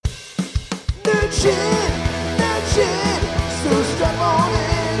So strap on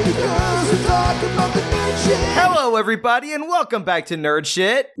in because we're talking about the nerd shit. Hello, everybody, and welcome back to Nerd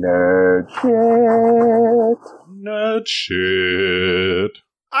Shit. Nerd shit. Nerd shit.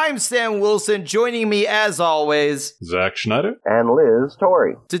 I'm Sam Wilson. Joining me, as always, Zack Schneider. And Liz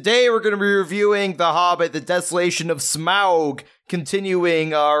Torrey. Today we're going to be reviewing The Hobbit, The Desolation of Smaug,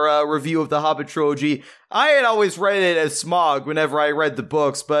 continuing our review of the Hobbit trilogy. I had always read it as Smaug whenever I read the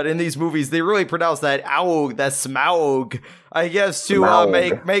books, but in these movies they really pronounce that Aug, that Smaug, I guess to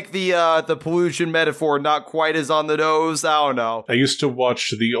make the pollution metaphor not quite as on the nose. I don't know. I used to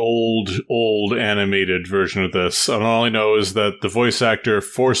watch the old animated version of this, and all I know is that the voice actor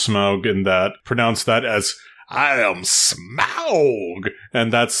for Smaug in that pronounced that as I am Smaug,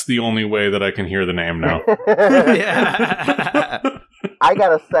 and that's the only way that I can hear the name now. Yeah. I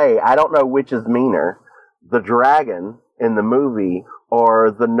gotta say, I don't know which is meaner, the dragon in the movie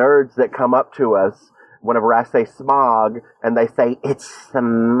or the nerds that come up to us whenever I say smog and they say it's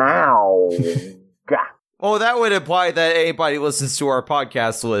Smaug. Well, that would imply that anybody listens to our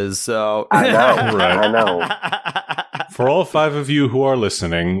podcast, Liz, so... I know, Right. I know. For all 5 of you who are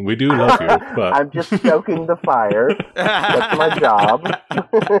listening, we do love you, but I'm just stoking the fire. That's my job.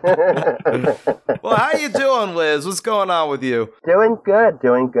 Well, how you doing, Liz? What's going on with you? Doing good.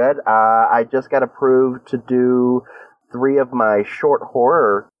 I just got approved to do 3 of my short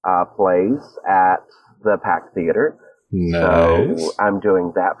horror plays at the Pack Theater. nice. So I'm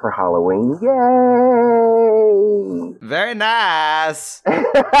doing that for Halloween. Yay! Very nice.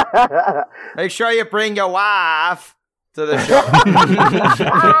 Make sure you bring your wife to the show.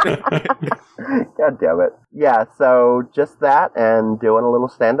 God damn it. Yeah, so just that and doing a little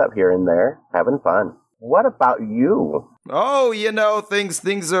stand-up here and there. Having fun. What about you? Oh, you know, things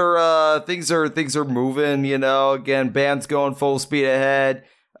are moving, you know. Again, band's going full speed ahead.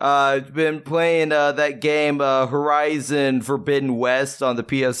 Been playing that game Horizon Forbidden West on the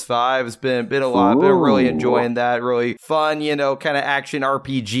PS5. It's been a lot. Been really enjoying that. Really fun, you know, kind of action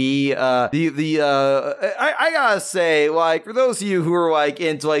RPG. I gotta say, like, for those of you who are like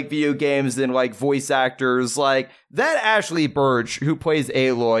into like video games and like voice actors, like that Ashley Burch who plays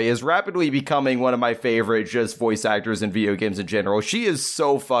Aloy is rapidly becoming one of my favorite just voice actors in video games in general. She is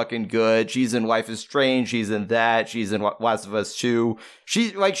so fucking good. She's in Life is Strange. She's in that. She's in Last of Us 2.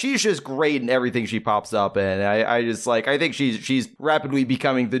 She's just great in everything she pops up in. I think she's rapidly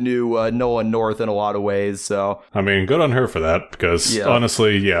becoming the new Nolan North in a lot of ways. So I mean, good on her for that, because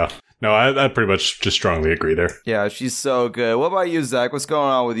honestly, yeah. No, I pretty much just strongly agree there. yeah, she's so good. What about you, Zach? What's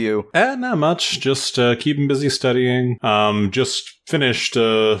going on with you? Not much. Just keeping busy studying. Just finished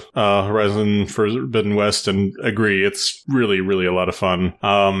Horizon Forbidden West and agree, it's really, really a lot of fun.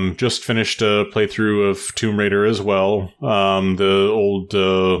 Just finished a playthrough of Tomb Raider as well. The old,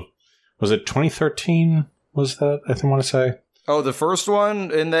 was it 2013? Was that, I want to say? Oh, the first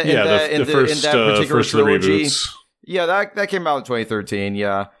one in that first particular trilogy. reboots. Yeah, that came out in 2013.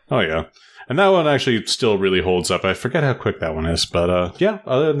 Yeah. Oh, yeah. And that one actually still really holds up. I forget how quick that one is, but yeah,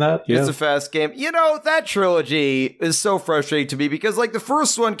 other than that, yeah. It's a fast game. You know, that trilogy is so frustrating to me because, like, the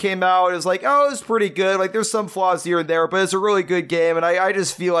first one came out, it was like, oh, it's pretty good. Like, there's some flaws here and there, but it's a really good game, and I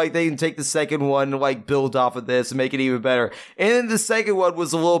just feel like they can take the second one and, like, build off of this and make it even better. And then the second one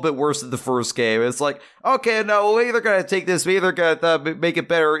was a little bit worse than the first game. It's like, okay, no, we're either gonna take this, we're either gonna make it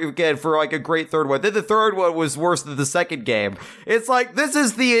better again for, like, a great third one. Then the third one was worse than the second game. It's like, this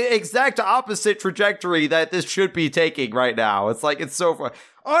is the exact opposite trajectory that this should be taking right now. It's like, it's so fun.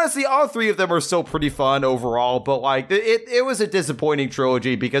 Honestly, all 3 of them are still pretty fun overall, but like it was a disappointing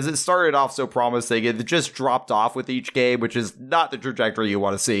trilogy because it started off so promising and it just dropped off with each game, which is not the trajectory you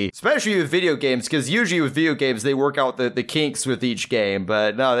want to see, especially with video games, because usually with video games they work out the kinks with each game,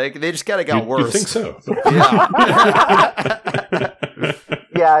 but no, they just kind of got worse. You think so? Yeah.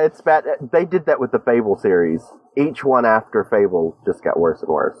 Yeah, it's bad. They did that with the Fable series. Each one after Fable just got worse and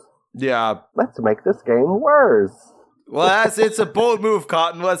worse. Yeah. Let's make this game worse. Well, it's a bold move,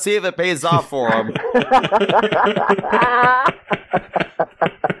 Cotton. Let's see if it pays off for him.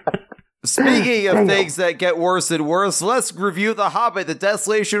 Speaking of things that get worse and worse, let's review The Hobbit, The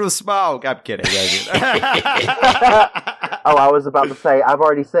Desolation of Smaug. I'm kidding. Oh, I was about to say, I've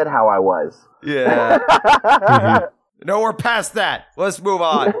already said how I was. Yeah. No, we're past that. Let's move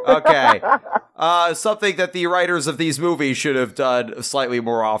on. Okay. Something that the writers of these movies should have done slightly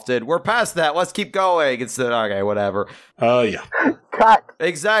more often. We're past that. Let's keep going. Instead, okay, whatever. Yeah. Cut.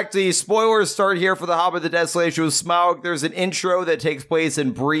 Exactly. Spoilers start here for The Hobbit, The Desolation of Smaug. There's an intro that takes place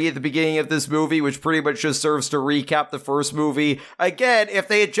in Bree at the beginning of this movie, which pretty much just serves to recap the first movie. Again, if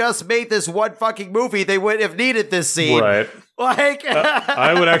they had just made this one fucking movie, they wouldn't have needed this scene. Right. Like,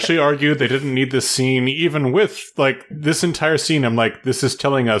 I would actually argue they didn't need this scene, even with, like, this entire scene. I'm like, this is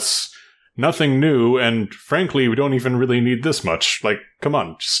telling us nothing new, and frankly, we don't even really need this much. Like, come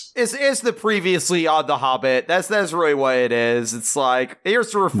on. Just... It's the previously on The Hobbit. That's really what it is. It's like,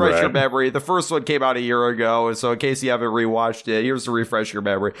 here's to refresh your memory. The first one came out a year ago, so in case you haven't rewatched it, here's to refresh your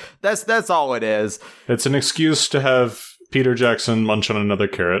memory. That's all it is. It's an excuse to have Peter Jackson munch on another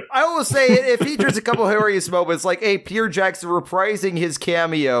carrot. I will say it features a couple hilarious moments, like Peter Jackson reprising his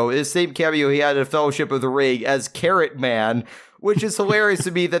cameo, his same cameo he had in Fellowship of the Ring as Carrot Man, which is hilarious to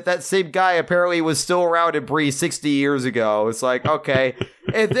me that same guy apparently was still around in Bree 60 years ago. It's like, okay.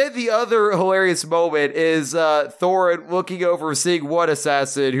 And then the other hilarious moment is Thorin looking over, seeing one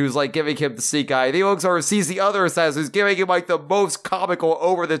assassin who's like giving him the stink eye. Then he looks over and sees the other assassin who's giving him like the most comical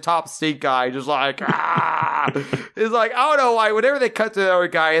over-the-top stink eye. Just like, ah! It's like, I don't know why, whenever they cut to the other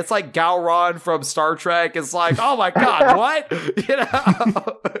guy, it's like Gowron from Star Trek. It's like, oh my God, what? You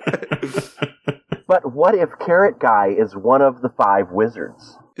know? But what if Carrot Guy is one of the 5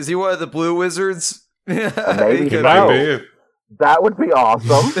 wizards? Is he one of the blue wizards? Maybe He so. might be. That would be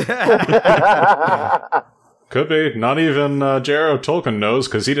awesome. Could be. Not even J.R.R. Tolkien knows,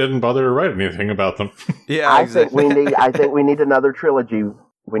 because he didn't bother to write anything about them. Yeah, I exactly. think we need another trilogy.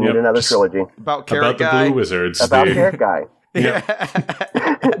 We need another trilogy About Carrot About Guy. the Blue Wizards. about Carrot Guy. Yeah.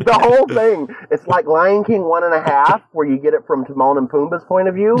 The whole thing. It's like Lion King 1.5, where you get it from Timon and Pumbaa's point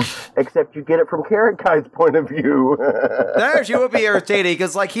of view, except you get it from Carrot Guy's point of view. That actually would be irritating,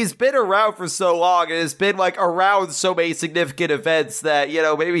 because like he's been around for so long and has been like around so many significant events that, you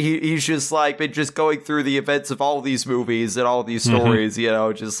know, maybe he's just like been just going through the events of all these movies and all these stories, you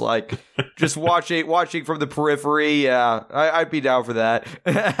know, just like just watching from the periphery. Yeah, I'd be down for that.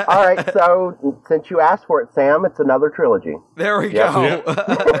 All right, so since you asked for it, Sam, it's another trilogy. There we Yep. go.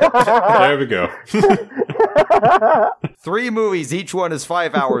 There we go. 3 movies, each one is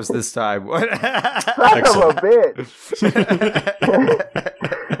 5 hours this time. Son of a bitch.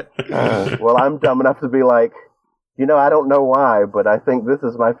 Well, I'm dumb enough to be like, you know, I don't know why, but I think this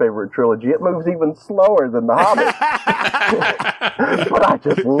is my favorite trilogy. It moves even slower than The Hobbit. But I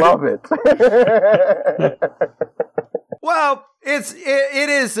just love it. Well, it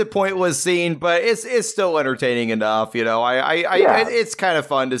is a pointless scene, but it's still entertaining enough, you know. It's kind of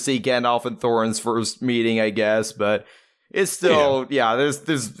fun to see Gandalf and Thorin's first meeting, I guess, but it's still there's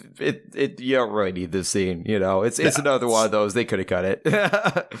you don't really need this scene, you know. It's another one of those. They could have cut it.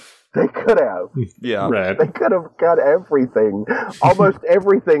 They could have. Yeah. Right. They could have cut everything. Almost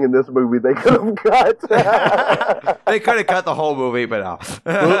everything in this movie they could have cut. They could have cut the whole movie, but no.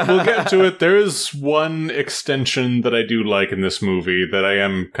 We'll get to it. There is one extension that I do like in this movie that I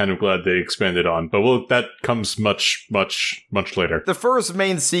am kind of glad they expanded on, but that comes much, much, much later. The first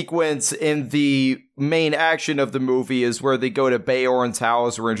main sequence in the main action of the movie is where they go to Beorn's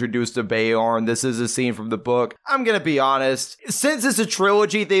house. We're introduced to Beorn. This is a scene from the book. I'm gonna be honest. Since it's a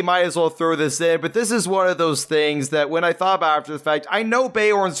trilogy, they might as well throw this in, but this is one of those things that when I thought about after the fact, I know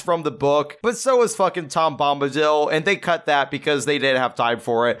Beorn's from the book, but so is fucking Tom Bombadil, and they cut that because they didn't have time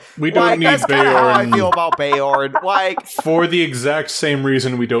for it. We don't need that's kinda how I Beorn. feel about Beorn. Like, For the exact same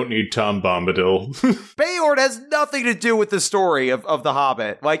reason we don't need Tom Bombadil. Beorn has nothing to do with the story of The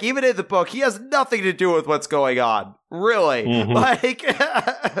Hobbit. Like, even in the book, he has nothing to do with what's going on. Really. Mhm. Like,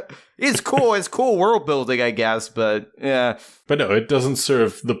 it's cool. It's cool world building, I guess, but yeah. But no, it doesn't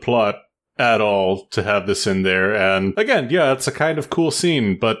serve the plot at all to have this in there. And again, yeah, it's a kind of cool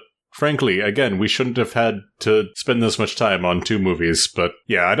scene, but frankly, again, we shouldn't have had to spend this much time on 2 movies. But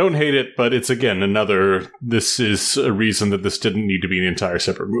yeah, I don't hate it, but it's again this is a reason that this didn't need to be an entire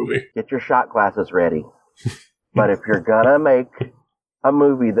separate movie. Get your shot glasses ready. But if you're gonna make a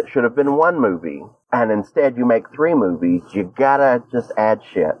movie that should have been 1 movie, and instead you make 3 movies, you gotta just add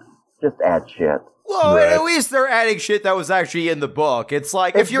shit. Just add shit. Well, Right. at least they're adding shit that was actually in the book. It's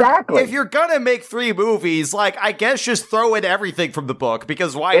like, Exactly. if you're gonna make 3 movies, like, I guess just throw in everything from the book,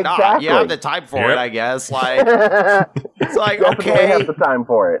 because why not? Exactly. You have the time for Yep. it, I guess. Like, it's like, Definitely okay. have the time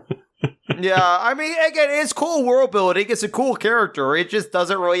for it. Yeah, I mean, again, it's cool world building. It's a cool character. It just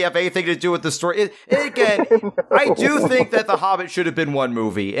doesn't really have anything to do with the story. Again, I do think that The Hobbit should have been 1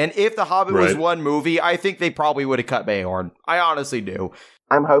 movie. And if The Hobbit was Right. 1 movie, I think they probably would have cut Beorn. I honestly do.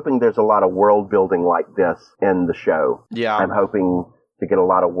 I'm hoping there's a lot of world building like this in the show. Yeah. I'm hoping to get a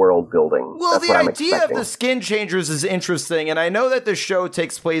lot of world building. Well, That's the what I'm idea expecting. of the skin changers is interesting, and I know that the show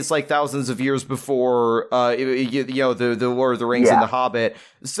takes place like thousands of years before, the Lord of the Rings and Yeah. the Hobbit.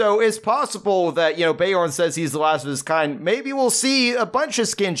 So it's possible that, you know, Beorn says he's the last of his kind. Maybe we'll see a bunch of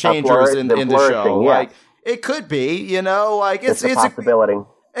skin changers in the show. flourishing, yes. Like, it could be, you know, like It's a it's possibility.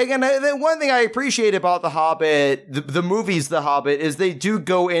 again, then one thing I appreciate about The Hobbit, the movies The Hobbit, is they do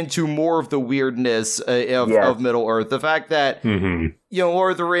go into more of the weirdness of Middle-earth. The fact that,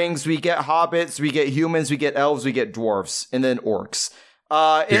 Lord of the Rings, we get hobbits, we get humans, we get elves, we get dwarfs, and then orcs.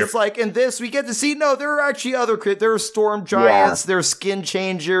 It's like in this, we get to see, no, there are actually other there are storm giants, there's skin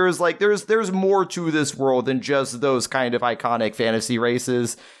changers, like there's more to this world than just those kind of iconic fantasy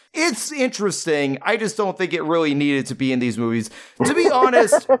races. It's interesting. I just don't think it really needed to be in these movies. To be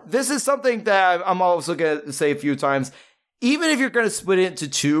honest, this is something that I'm also going to say a few times. Even if you're going to split it into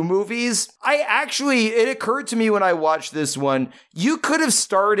two movies, it occurred to me when I watched this one, you could have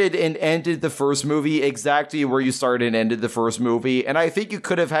started and ended the first movie exactly where you started and ended the first movie. And I think you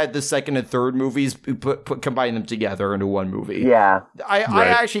could have had the second and third movies, combine them together into one movie. Yeah. I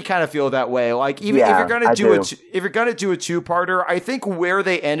actually kind of feel that way. Like, even if you're going to do a two-parter, I think where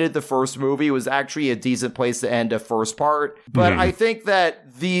they ended the first movie was actually a decent place to end a first part. But I think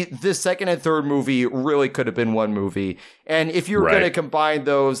that the second and third movie really could have been one movie. And if you were going to combine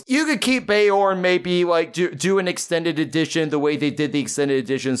those, you could keep Beorn, maybe like do an extended edition the way they did the extended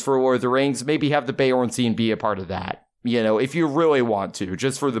editions for Lord of the Rings. Maybe have the Beorn scene be a part of that, if you really want to,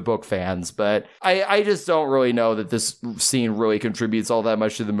 just for the book fans. But I just don't really know that this scene really contributes all that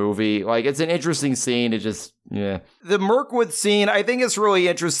much to the movie. Like, it's an interesting scene. It just, The Mirkwood scene, I think it's really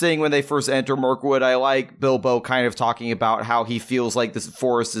interesting when they first enter Mirkwood. I like Bilbo kind of talking about how he feels like this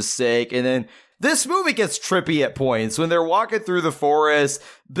forest is sick, and then this movie gets trippy at points. When they're walking through the forest,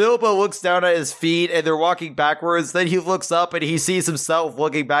 Bilbo looks down at his feet and they're walking backwards. Then he looks up and he sees himself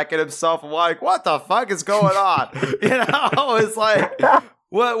looking back at himself. I'm like, what the fuck is going on? It's like,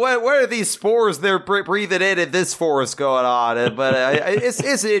 what are these spores they're breathing in this forest going on? But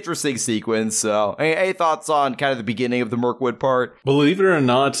it's an interesting sequence. So, any thoughts on kind of the beginning of the Mirkwood part? Believe it or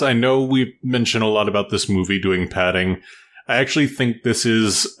not, I know we mentioned a lot about this movie doing padding. I actually think this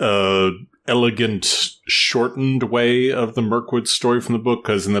is a elegant, shortened way of the Mirkwood story from the book,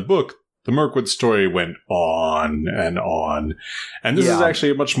 because in the book, the Mirkwood story went on and on. And this is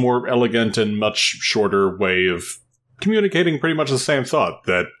actually a much more elegant and much shorter way of communicating pretty much the same thought,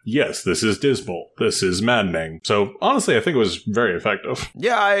 that yes, this is dismal, this is maddening. So honestly, I think it was very effective.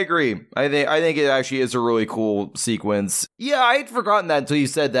 Yeah, I agree. I think it actually is a really cool sequence. Yeah, I'd forgotten that until you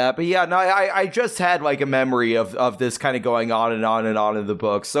said that, but yeah, no, I just had like a memory of this kind of going on and on and on in the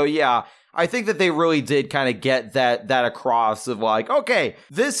book. So yeah, I think that they really did kind of get that across of like, okay,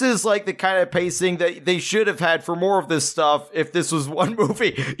 this is like the kind of pacing that they should have had for more of this stuff if this was one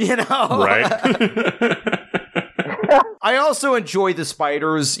movie, Right. I also enjoy the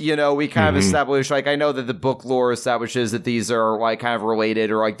spiders. We kind of establish, like, I know that the book lore establishes that these are like kind of related,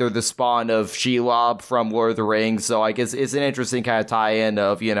 or like they're the spawn of Shelob from Lord of the Rings. So I guess it's an interesting kind of tie-in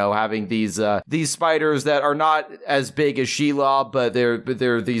of, having these spiders that are not as big as Shelob, but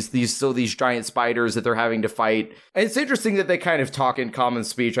they're these giant spiders that they're having to fight. And it's interesting that they kind of talk in common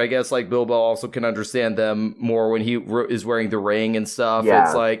speech. I guess like Bilbo also can understand them more when he is wearing the ring and stuff. Yeah.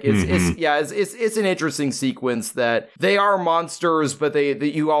 It's like it's an interesting sequence that they are monsters, but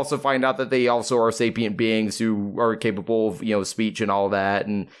you also find out that they also are sapient beings who are capable of speech and all that.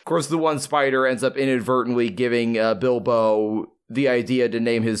 And of course, the one spider ends up inadvertently giving Bilbo the idea to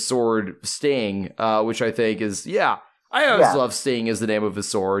name his sword Sting, which I think is I always love Sting as the name of a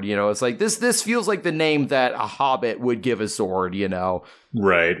sword. It's like this feels like the name that a hobbit would give a sword.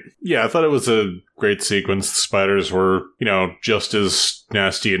 Right. Yeah, I thought it was a great sequence. The spiders were, just as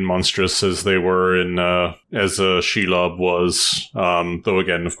nasty and monstrous as they were as Shelob was. Though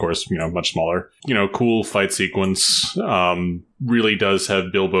again, of course, much smaller. Cool fight sequence. Really does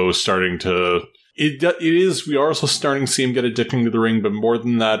have Bilbo starting to... we are also starting to see him get addicted to the ring, but more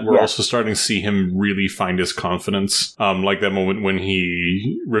than that, we're also starting to see him really find his confidence. Like that moment when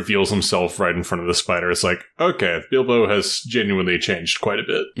he reveals himself right in front of the spider. It's like, okay, Bilbo has genuinely changed quite a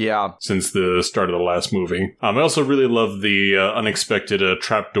bit. Yeah. Since the start of the last movie. I also really love the unexpected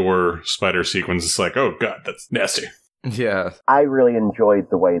trapdoor spider sequence. It's like, oh god, that's nasty. Yeah. I really enjoyed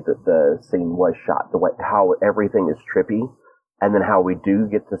the way that the scene was shot, how everything is trippy, and then how we do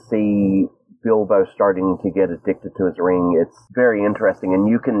get to see Bilbo starting to get addicted to his ring. It's very interesting, and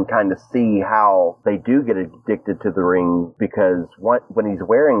you can kind of see how they do get addicted to the ring, because when he's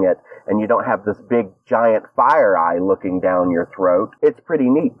wearing it and you don't have this big giant fire eye looking down your throat, it's pretty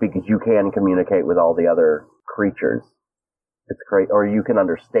neat because you can communicate with all the other creatures. it's great, or you can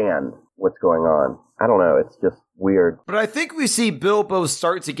understand what's going on. I don't know. It's just weird. But I think we see Bilbo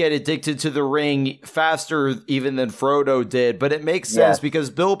start to get addicted to the ring faster even than Frodo did. But it makes sense because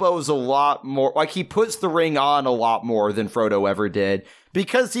Bilbo's a lot more, like, he puts the ring on a lot more than Frodo ever did.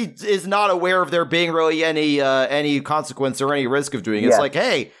 Because he is not aware of there being really any consequence or any risk of doing it. It's like,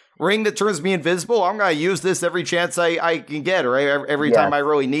 hey, ring that turns me invisible, I'm going to use this every chance I can get, or every time I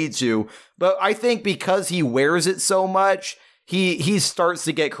really need to. But I think because he wears it so much, he starts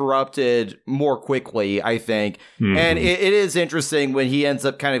to get corrupted more quickly, I think. Mm-hmm. And it is interesting when he ends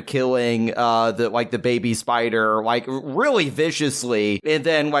up kind of killing the baby spider, like, really viciously, and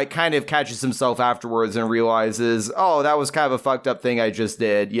then, like, kind of catches himself afterwards and realizes, oh, that was kind of a fucked up thing I just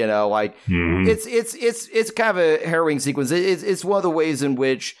did, you know, like, it's kind of a harrowing sequence. It's one of the ways in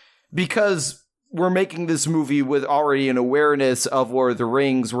which, because we're making this movie with already an awareness of Lord of the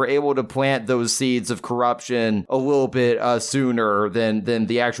Rings, we're able to plant those seeds of corruption a little bit sooner than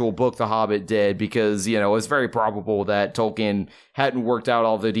the actual book The Hobbit did, because, you know, it's very probable that Tolkien hadn't worked out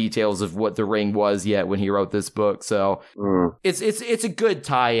all the details of what the ring was yet when he wrote this book. So it's a good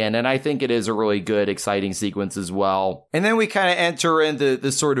tie-in, and I think it is a really good, exciting sequence as well. And then we kind of enter into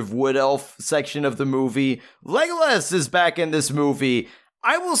the sort of wood elf section of the movie. Legolas is back in this movie.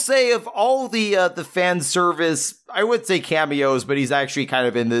 I will say, of all the fan service, I would say cameos, but he's actually kind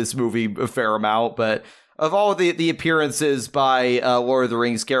of in this movie a fair amount. But of all the appearances by Lord of the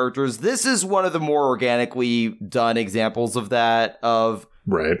Rings characters, this is one of the more organically done examples of that.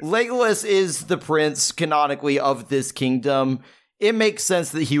 Legolas is the prince, canonically, of this kingdom. It makes sense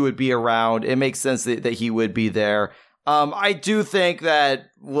that he would be around. It makes sense that he would be there. I do think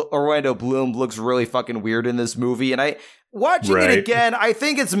that Orlando Bloom looks really fucking weird in this movie, and watching it again, I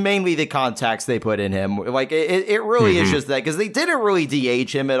think it's mainly the contacts they put in him. Like, it really is just that, because they didn't really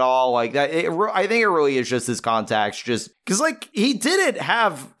DH him at all. Like, that, I think it really is just his contacts, just because, like, he didn't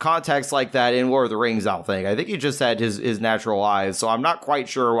have contacts like that in Lord of the Rings, I don't think. I think he just had his natural eyes, so I'm not quite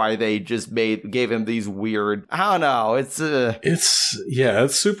sure why they just gave him these weird, I don't know,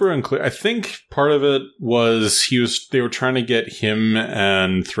 it's super unclear. I think part of it was they were trying to get him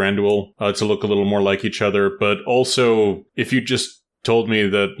and Thranduil to look a little more like each other, but also, if you just told me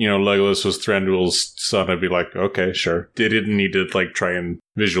that, you know, Legolas was Thranduil's son, I'd be like, okay, sure. They didn't need to, like, try and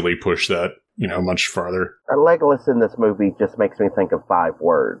visually push that, you know, much farther. Legolas in this movie just makes me think of 5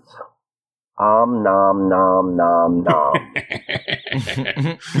 words. Nom, nom, nom, nom.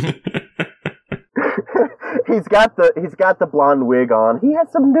 He's got the blonde wig on. He has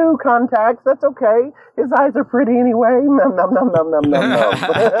some new contacts. That's okay. His eyes are pretty anyway. Nom, nom, nom, nom, nom, nom, nom.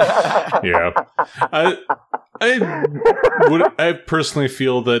 Yeah. I personally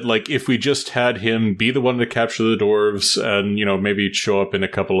feel that, like, if we just had him be the one to capture the dwarves and, you know, maybe show up in a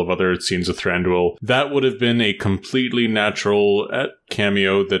couple of other scenes of Thranduil, that would have been a completely natural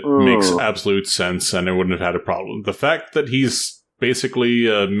cameo that makes absolute sense, and it wouldn't have had a problem. The fact that he's basically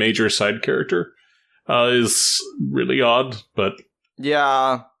a major side character is really odd, but...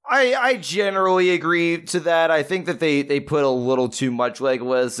 Yeah, I generally agree to that. I think that they put a little too much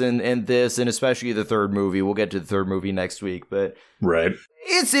Legolas in this, and especially the third movie. We'll get to the third movie next week, but... Right.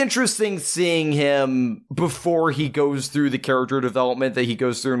 It's interesting seeing him before he goes through the character development that he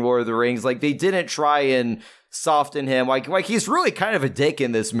goes through in Lord of the Rings. Like, they didn't try and soften him. Like he's really kind of a dick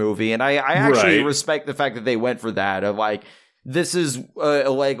in this movie, and I actually respect the fact that they went for that, of, like, this is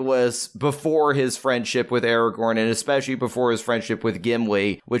Legolas before his friendship with Aragorn, and especially before his friendship with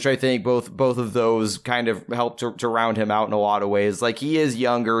Gimli, which I think both of those kind of helped to round him out in a lot of ways. Like, he is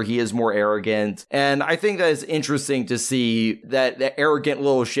younger, he is more arrogant, and I think that it's interesting to see that arrogant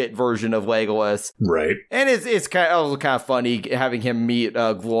little shit version of Legolas. Right. And it's kind of funny having him meet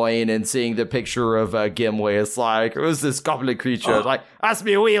Gloin and seeing the picture of Gimli. It's like, who's this goblin creature? It's like, that's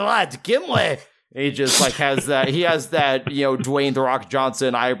me wee lad, Gimli! He just, like, has that, you know, Dwayne "The Rock"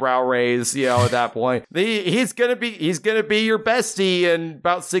 Johnson eyebrow raise, you know, at that point. He's gonna be your bestie in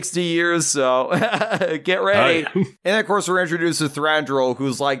about 60 years, so get ready. And of course, we're introduced to Thranduil,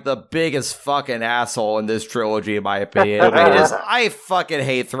 who's, like, the biggest fucking asshole in this trilogy, in my opinion. I fucking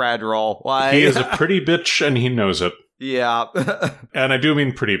hate Thranduil. Like, he is a pretty bitch, and he knows it. Yeah. And I do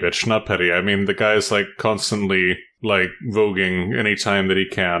mean pretty bitch, not petty. I mean, the guy's, like, constantly, like, voguing any time that he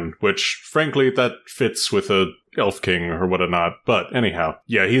can, which, frankly, that fits with a elf king or whatnot. But anyhow,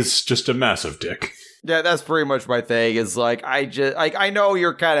 yeah, he's just a massive dick. Yeah, that's pretty much my thing. Is like, I know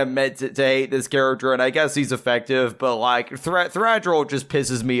you're kind of meant to hate this character, and I guess he's effective, but, like, Thranduil just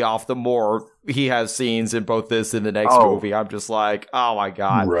pisses me off the more he has scenes in both this and the next movie. I'm just like, oh my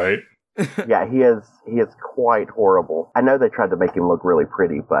god. Right. Yeah, he is quite horrible. I know they tried to make him look really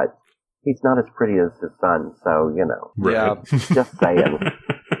pretty, but He's not as pretty as his son, so, Right. Yeah. just saying.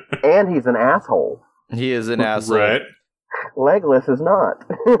 And he's an asshole. He is an asshole. Right. Legolas is not.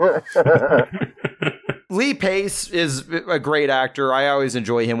 Lee Pace is a great actor. I always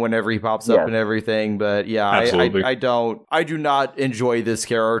enjoy him whenever he pops up Yes. and everything. But yeah, Absolutely. I do not enjoy this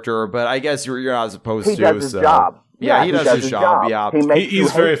character. But I guess you're not supposed He to. does his so. job. Yeah, he does his job. Yeah. He makes He's you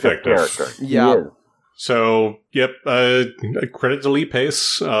very hate this effective. character. Yeah. He is. So, yep, credit to Lee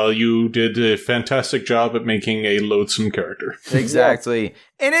Pace. You did a fantastic job at making a loathsome character. Exactly.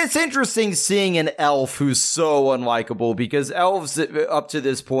 And it's interesting seeing an elf who's so unlikable, because elves up to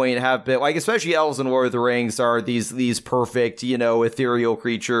this point have been, like, especially elves in Lord of the Rings are these perfect, ethereal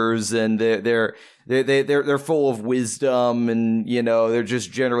creatures, and they're full of wisdom, and, they're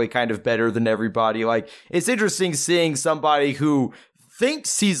just generally kind of better than everybody. Like, it's interesting seeing somebody who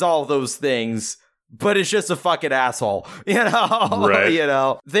thinks he's all those things, but it's just a fucking asshole,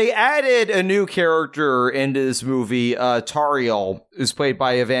 Right. They added a new character into this movie, Tariel, who's played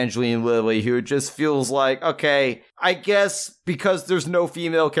by Evangeline Lilly, who just feels like, okay, I guess because there's no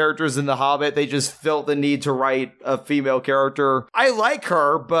female characters in The Hobbit, they just felt the need to write a female character. I like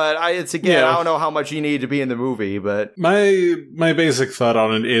her, but I don't know how much you need to be in the movie, but... My basic thought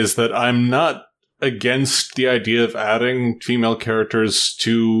on it is that I'm not against the idea of adding female characters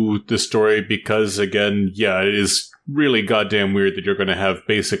to the story, because, again, it is really goddamn weird that you're going to have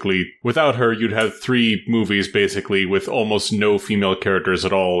basically, without her, you'd have 3 movies basically with almost no female characters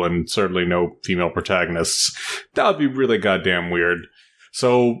at all, and certainly no female protagonists. That would be really goddamn weird.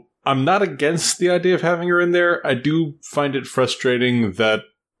 So I'm not against the idea of having her in there. I do find it frustrating that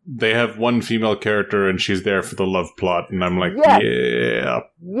they have one female character and she's there for the love plot, and I'm like, Yes. yeah,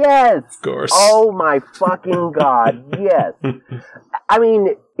 Yes. of course. Oh my fucking god, yes. I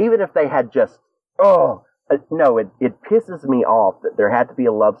mean, even if they had just, no, it pisses me off that there had to be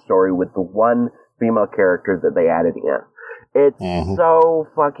a love story with the one female character that they added in. It's so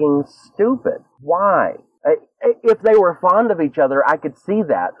fucking stupid. Why? If they were fond of each other, I could see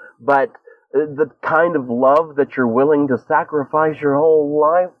that, but the kind of love that you're willing to sacrifice your whole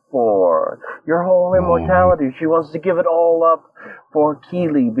life for, your whole immortality. She wants to give it all up for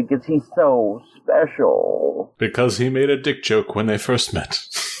Keeley because he's so special. Because he made a dick joke when they first met.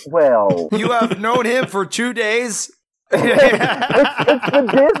 Well, You have known him for 2 days? it's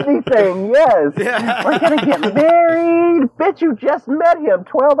the Disney thing, yes. Yeah. We're gonna get married. Bitch, you just met him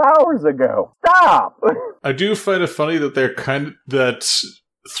 12 hours ago. Stop. I do find it funny that that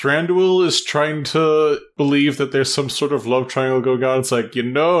Thranduil is trying to believe that there's some sort of love triangle going on. It's like,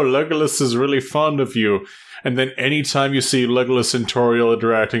 Legolas is really fond of you. And then anytime you see Legolas and Toriel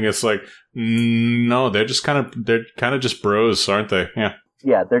interacting, it's like, no, they're kind of just bros, aren't they? Yeah.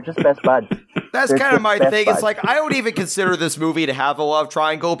 Yeah, they're just best buds. That's They're kind of just my best thing. buds. It's like, I don't even consider this movie to have a love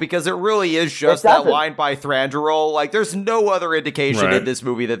triangle, because it really is just It that doesn't. line by Thranduil. Like, there's no other indication Right. in this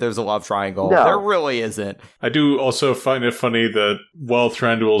movie that there's a love triangle. No. There really isn't. I do also find it funny that while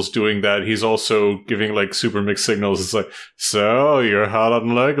Thranduil's doing that, he's also giving, like, super mixed signals. It's like, so, you're hot on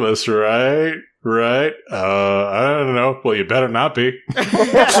Legolas, right? Right? I don't know. Well, you better not be.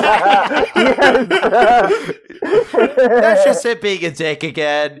 That's just it being a dick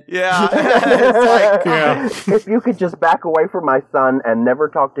again. Yeah. It's like, Yeah. If you could just back away from my son and never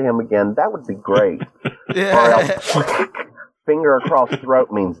talk to him again, that would be great. Or yeah. else finger across throat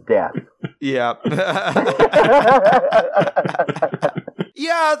means death. Yeah.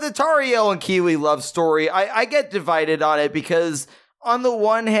 Yeah, the Tariel and Keeley love story, I get divided on it, because on the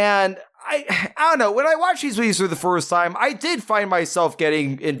one hand, I don't know, when I watched these movies for the first time, I did find myself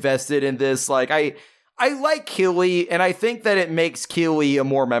getting invested in this. Like, I like Keeley, and I think that it makes Keeley a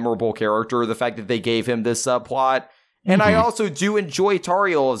more memorable character, the fact that they gave him this subplot. And I also do enjoy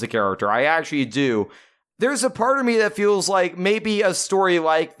Tariel as a character. I actually do. There's a part of me that feels like maybe a story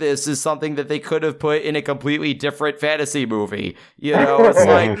like this is something that they could have put in a completely different fantasy movie. It's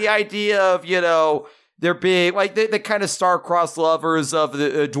like the idea of, they're being like the kind of star-crossed lovers of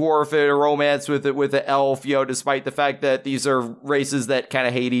the dwarf in a romance with the elf, despite the fact that these are races that kind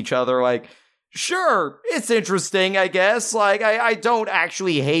of hate each other. Like, sure, it's interesting, I guess. Like, I don't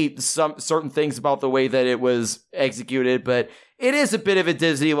actually hate some certain things about the way that it was executed, but it is a bit of a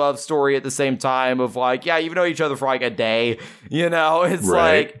Disney love story at the same time of like, yeah, you've known each other for like a day, it's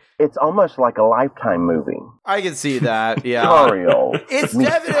Right. like, It's almost like a Lifetime movie. I can see that, yeah. Ariel. It's meets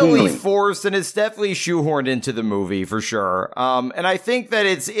definitely Keeley. forced, and it's definitely shoehorned into the movie for sure. And I think that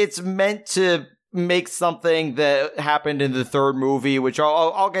it's meant to make something that happened in the third movie, which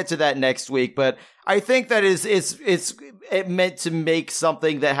I'll get to that next week. But I think that it's meant to make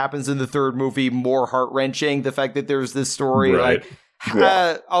something that happens in the third movie more heart wrenching. The fact that there's this story, Right. like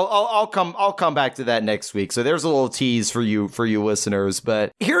Yeah. I'll come back to that next week. So there's a little tease for you listeners.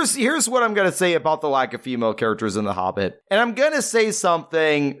 But here's what I'm gonna say about the lack of female characters in The Hobbit, and I'm gonna say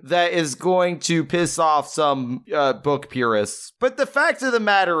something that is going to piss off some book purists. But the fact of the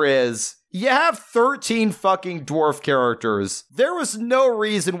matter is, you have 13 fucking dwarf characters. There was no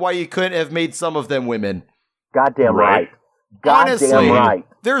reason why you couldn't have made some of them women. Goddamn Right. right. Goddamn Honestly, right.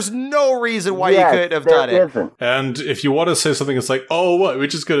 There's no reason why Yes, you couldn't have there done it. isn't. And if you want to say something, it's like, oh, what? We're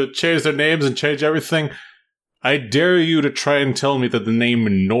just going to change their names and change everything? I dare you to try and tell me that the name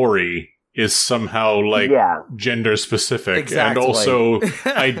Nori is somehow, like, Yeah. gender specific. Exactly. And also,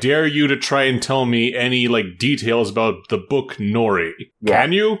 I dare you to try and tell me any, like, details about the book Nori. Yeah.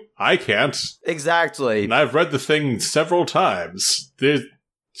 Can you? I can't. Exactly. And I've read the thing several times.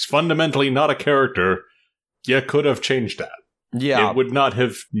 It's fundamentally not a character. You could have changed that. Yeah. It would not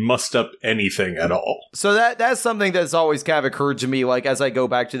have mussed up anything at all. So that's something that's always kind of occurred to me, like, as I go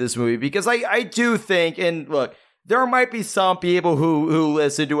back to this movie, because I do think, and look, there might be some people who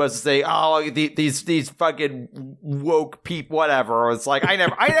listen to us and say, oh, these fucking woke people, whatever. It's like, I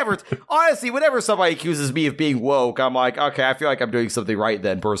never, honestly, whenever somebody accuses me of being woke, I'm like, okay, I feel like I'm doing something right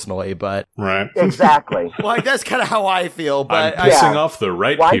then, personally, but, Right. Exactly. like, that's kind of how I feel, but I'm pissing Yeah. off the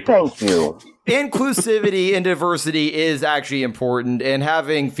right Why, people. thank you. inclusivity and diversity is actually important, and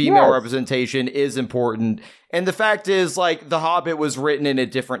having female Yes. representation is important. And the fact is, like, The Hobbit was written in a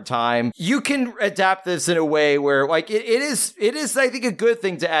different time. You can adapt this in a way where, like, it is, I think, a good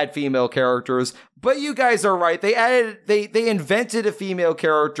thing to add female characters. But you guys are right. They invented a female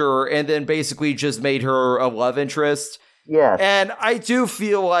character and then basically just made her a love interest. Yes. And I do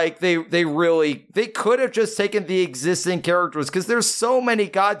feel like they could have just taken the existing characters, because there's so many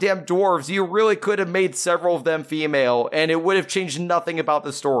goddamn dwarves. You really could have made several of them female, and it would have changed nothing about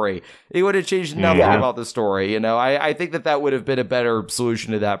the story. It would have changed nothing Yeah. about the story. You know, I think that would have been a better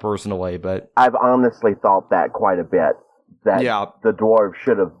solution to that personally, but I've honestly thought that quite a bit. That Yeah. the dwarves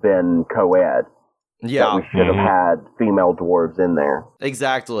should have been co-ed. That yeah. we should have had female dwarves in there.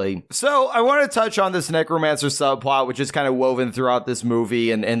 Exactly. So I want to touch on this necromancer subplot, which is kind of woven throughout this movie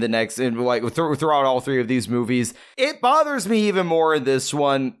and the next, and like throughout all three of these movies. It bothers me even more in this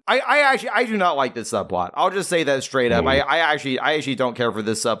one. I do not like this subplot. I'll just say that straight up. I actually don't care for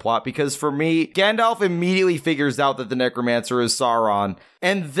this subplot, because for me, Gandalf immediately figures out that the necromancer is Sauron.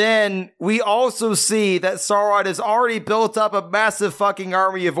 And then we also see that Sauron has already built up a massive fucking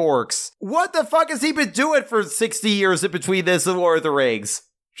army of orcs. What the fuck has he been doing for 60 years in between this and Lord of the Rings?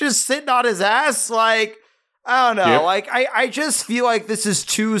 Just sitting on his ass? Like, I don't know. Yep. Like, I just feel like this is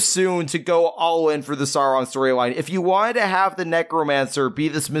too soon to go all in for the Sauron storyline. If you wanted to have the necromancer be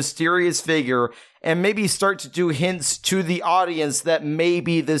this mysterious figure and maybe start to do hints to the audience that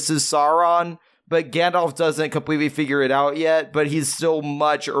maybe this is Sauron, but Gandalf doesn't completely figure it out yet, but he's still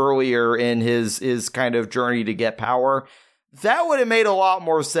much earlier in his kind of journey to get power. That would have made a lot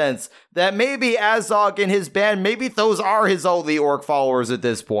more sense. That maybe Azog and his band, maybe those are his only orc followers at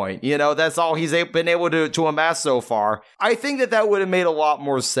this point. You know, that's all he's been able to amass so far. I think that would have made a lot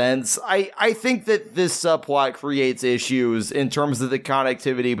more sense. I think that this subplot creates issues in terms of the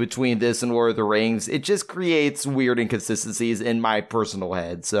connectivity between this and Lord of the Rings. It just creates weird inconsistencies in my personal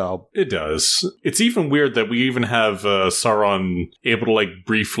head, so. It does. It's even weird that we even have Sauron able to, like,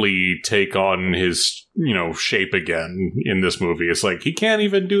 briefly take on his, shape again in this movie. It's like, he can't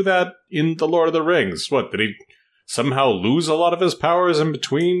even do that in The Lord of the Rings. What, did he somehow lose a lot of his powers in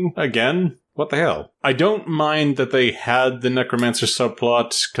between again? What the hell? I don't mind that they had the necromancer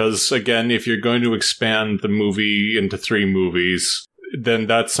subplot, because, again, if you're going to expand the movie into 3 movies, then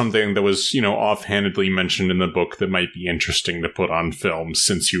that's something that was, offhandedly mentioned in the book that might be interesting to put on film,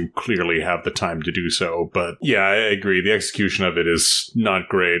 since you clearly have the time to do so. But yeah, I agree. The execution of it is not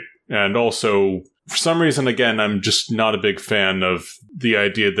great. And also, for some reason, again, I'm just not a big fan of the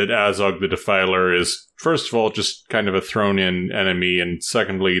idea that Azog the Defiler is, first of all, just kind of a thrown-in enemy, and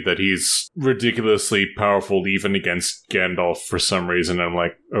secondly, that he's ridiculously powerful even against Gandalf for some reason. I'm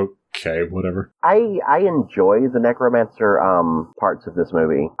like, okay, whatever. I enjoy the necromancer parts of this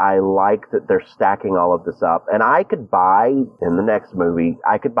movie. I like that they're stacking all of this up. And I could buy, in the next movie,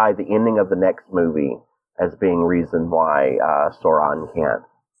 the ending of the next movie as being reason why Sauron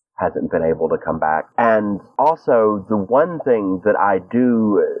hasn't been able to come back. And also, the one thing that I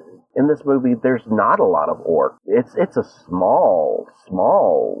do in this movie, there's not a lot of orcs. It's a small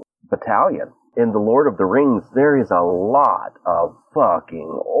battalion. In The Lord of the Rings, there is a lot of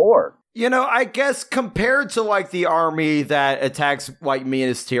fucking orcs. You know, I guess compared to like the army that attacks like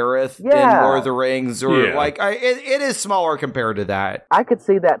Minas Tirith in Yeah. Lord of the Rings, or Yeah. like it is smaller compared to that. I could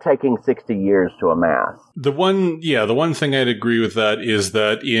see that taking 60 years to amass. The one thing I'd agree with that is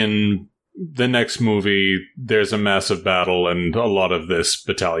that in the next movie, there's a massive battle, and a lot of this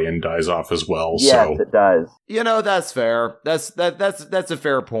battalion dies off as well. Yes, So it does. You know, that's fair. That's a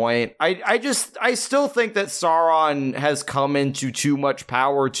fair point. I still think that Sauron has come into too much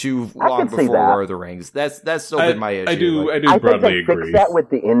power too I long can see before that. Lord of the Rings. That's still been my issue. I do I think broadly they agree. fix that with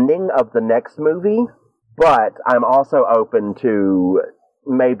the ending of the next movie, but I'm also open to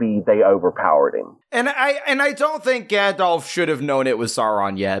maybe they overpowered him. And I don't think Gandalf should have known it was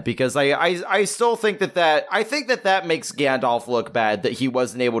Sauron yet, because I still think that makes Gandalf look bad, that he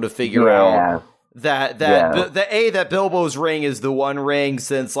wasn't able to figure out that Bilbo's ring is the One Ring,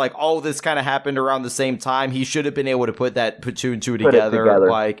 since like all this kind of happened around the same time. He should have been able to put two and two together.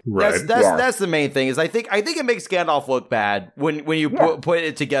 Like Right. that's the main thing. Is I think it makes Gandalf look bad when you put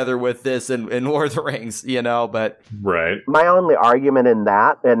it together with this and Lord of the Rings, you know. But Right. My only argument in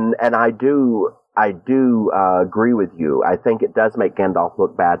that, and I do agree with you. I think it does make Gandalf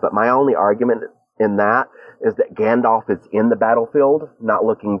look bad, but my only argument in that is that Gandalf is in the battlefield, not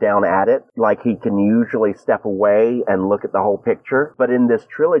looking down at it. Like, he can usually step away and look at the whole picture. But in this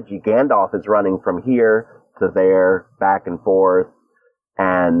trilogy, Gandalf is running from here to there, back and forth.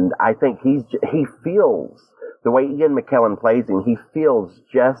 And I think he feels, the way Ian McKellen plays him, he feels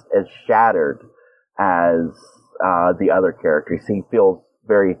just as shattered as the other characters. He feels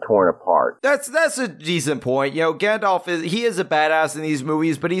very torn apart. That's a decent point. You know, Gandalf is a badass in these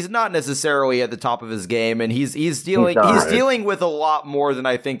movies, but he's not necessarily at the top of his game, and he's dealing with a lot more than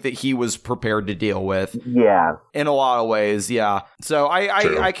I think that he was prepared to deal with. Yeah. In a lot of ways, yeah. So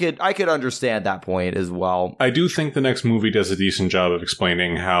True. I could understand that point as well. I do think the next movie does a decent job of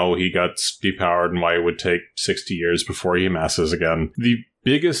explaining how he got depowered and why it would take 60 years before he amasses again. The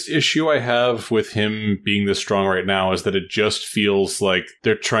biggest issue I have with him being this strong right now is that it just feels like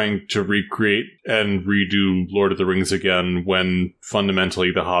they're trying to recreate and redo Lord of the Rings again, when fundamentally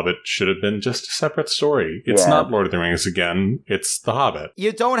The Hobbit should have been just a separate story. It's not Lord of the Rings again, it's The Hobbit.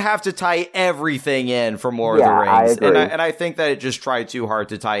 You don't have to tie everything in from Lord of the Rings. I agree. And I think that it just tried too hard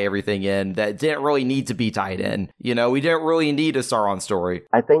to tie everything in that didn't really need to be tied in. You know, we didn't really need a Sauron story.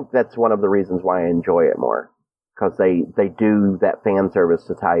 I think that's one of the reasons why I enjoy it more. Because they do that fan service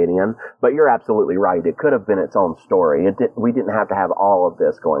to tie it in. But you're absolutely right. It could have been its own story. We didn't have to have all of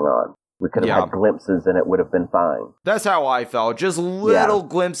this going on. We could have had glimpses and it would have been fine. That's how I felt. Just little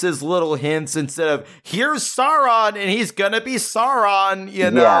glimpses, little hints, instead of, here's Sauron and he's gonna be Sauron.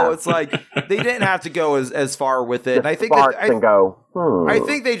 You know, it's like they didn't have to go as far with it. And I think I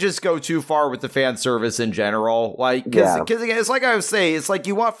think they just go too far with the fan service in general. Like, because again, it's like I was saying, it's like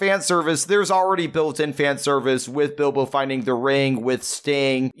you want fan service. There's already built-in fan service with Bilbo finding the ring, with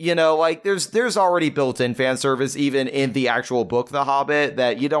Sting. You know, like there's already built-in fan service even in the actual book, The Hobbit,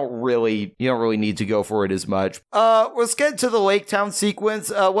 that you don't really need to go for it as much. Let's get to the Lake Town sequence.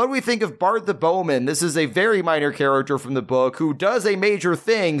 What do we think of Bard the Bowman? This is a very minor character from the book who does a major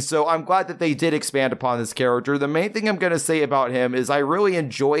thing, so I'm glad that they did expand upon this character. The main thing I'm going to say about him is I really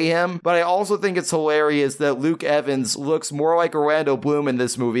enjoy him, but I also think it's hilarious that Luke Evans looks more like Orlando Bloom in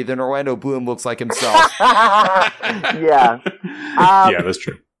this movie than Orlando Bloom looks like himself. Yeah, that's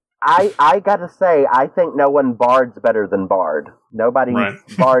true. I gotta say, I think no one Bard's better than Bard.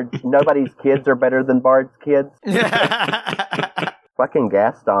 Nobody's kids are better than Bard's kids. Fucking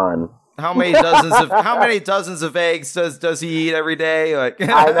Gaston. How many dozens of eggs does he eat every day? Like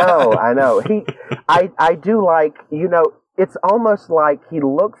I know. I do like, you know, it's almost like he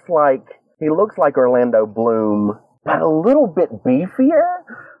looks like Orlando Bloom, but a little bit beefier.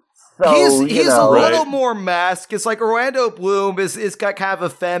 So, he's a little more masked. It's like Orlando Bloom is got kind of a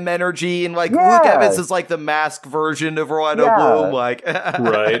femme energy, and like Luke Evans is like the masked version of Orlando Bloom. Like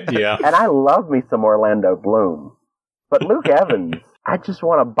right, yeah. And I love me some Orlando Bloom, but Luke Evans, I just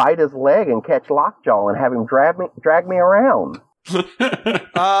want to bite his leg and catch Lockjaw and have him drag me around.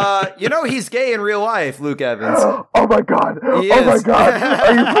 You know, he's gay in real life, Luke Evans. Oh my god! Are you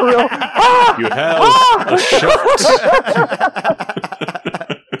for real? You have a shot.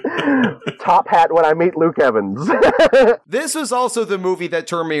 Top hat when I meet Luke Evans. This was also the movie that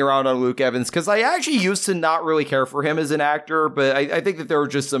turned me around on Luke Evans, because I actually used to not really care for him as an actor, but I think that there were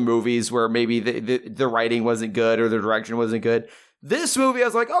just some movies where maybe the writing wasn't good or the direction wasn't good. This movie, I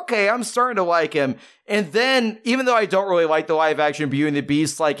was like, okay, I'm starting to like him. And then, even though I don't really like the live action Beauty and the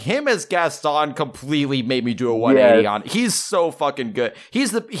Beast, like him as Gaston completely made me do a 180 on. He's so fucking good.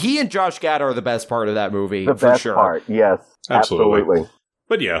 He and Josh Gad are the best part of that movie, the for best sure. part, yes, absolutely.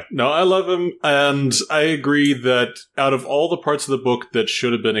 But yeah, no, I love him, and I agree that out of all the parts of the book that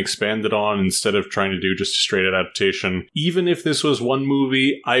should have been expanded on instead of trying to do just a straight adaptation, even if this was one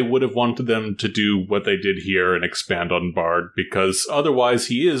movie, I would have wanted them to do what they did here and expand on Bard, because otherwise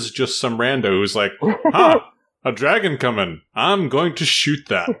he is just some rando who's like, a dragon coming, I'm going to shoot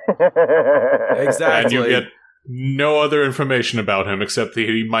that. Exactly. And you get no other information about him except that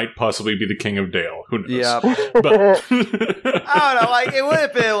he might possibly be the King of Dale. Who knows? Yeah. But I don't know, like, it would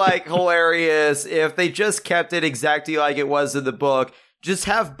have been, like, hilarious if they just kept it exactly like it was in the book. Just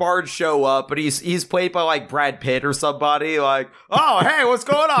have Bard show up, but he's played by, like, Brad Pitt or somebody, like, oh, hey, what's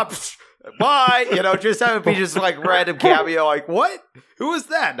going on? Bye! You know, just have it be just, like, random cameo, like, what? Who was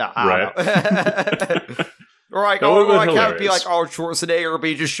that? No, I don't know. Or like, have it be like Arnold Schwarzenegger, but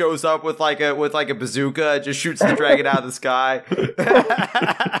he just shows up with like a bazooka and just shoots the dragon out of the sky.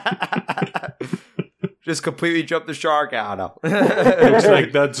 Just completely jump the shark. I don't know. Looks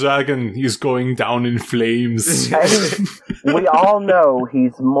like that dragon is going down in flames. We all know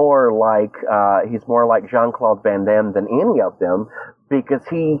he's more like Jean-Claude Van Damme than any of them, because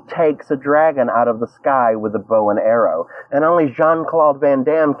he takes a dragon out of the sky with a bow and arrow. And only Jean-Claude Van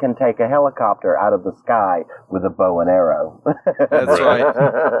Damme can take a helicopter out of the sky with a bow and arrow. That's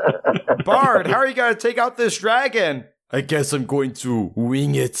right. Bard, how are you going to take out this dragon? I guess I'm going to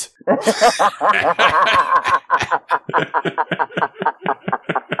wing it.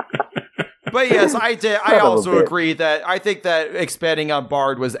 But yes, I also agree that I think that expanding on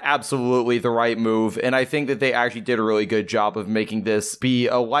Bard was absolutely the right move, and I think that they actually did a really good job of making this be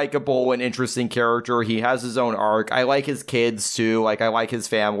a likable and interesting character. He has his own arc. I like his kids too. Like, I like his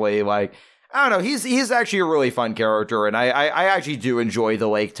family. Like, I don't know. He's actually a really fun character, and I actually do enjoy the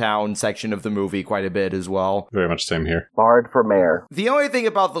Lake Town section of the movie quite a bit as well. Very much same here. Bard for mayor. The only thing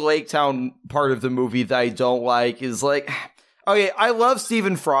about the Lake Town part of the movie that I don't like is, like, okay, I love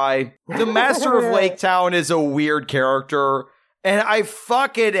Stephen Fry. The Master of Lake Town is a weird character, and I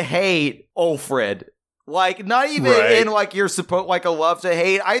fucking hate Ulfred. Like, not even in, like, you're supposed, like, a love to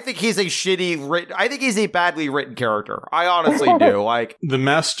hate. I think he's a badly written character. I honestly do. Like, the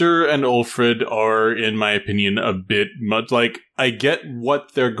Master and Ulfred are, in my opinion, a bit much, like, I get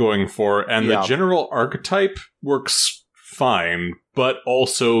what they're going for, and the general archetype works fine, but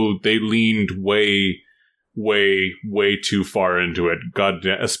also they leaned way too far into it.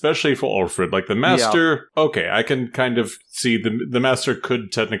 Goddamn, especially for Ulfred. Like, the Master, okay, I can kind of see the Master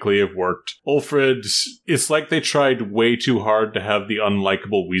could technically have worked. Ulfred, it's like they tried way too hard to have the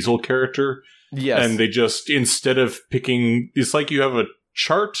unlikable weasel character. yes. And they just, instead of picking, it's like you have a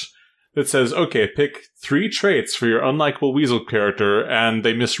chart that says, okay, pick 3 traits for your unlikable weasel character, and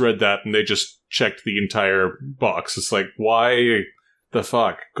they misread that and they just checked the entire box. It's like, why the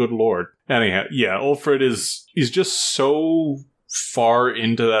fuck? Good lord. Anyhow, yeah, Ulfred he's just so far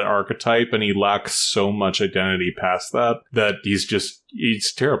into that archetype, and he lacks so much identity past that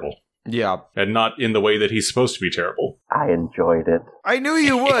he's terrible. Yeah. And not in the way that he's supposed to be terrible. I enjoyed it. I knew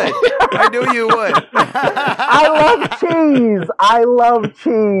you would. I knew you would. I love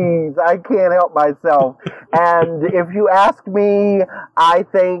cheese. I can't help myself. And if you ask me, I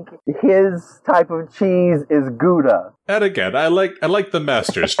think his type of cheese is Gouda. And again, I like the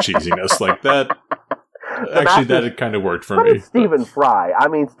Master's cheesiness like that. Actually, that kind of worked for me. It's Stephen Fry. I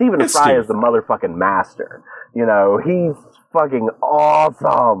mean, Stephen Fry is the motherfucking master. You know, he's fucking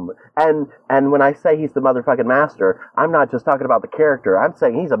awesome. And when I say he's the motherfucking master, I'm not just talking about the character. I'm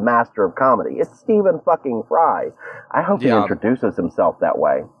saying he's a master of comedy. It's Stephen fucking Fry. I hope he introduces himself that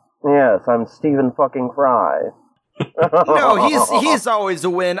way. Yes, I'm Stephen fucking Fry. No, he's always a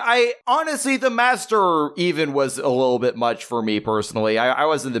win. Honestly, the Master even was a little bit much for me personally. I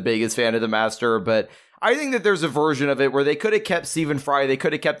wasn't the biggest fan of the Master, but I think that there's a version of it where they could have kept Stephen Fry, they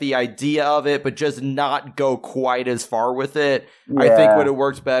could have kept the idea of it, but just not go quite as far with it. Yeah. I think would have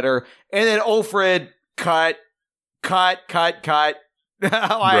worked better. And then Ulfred, cut. I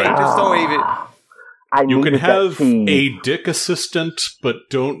just don't even. You can have a dick assistant, but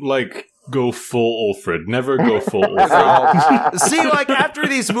don't, like, go full Ulfred. Never go full Ulfred. See, like, after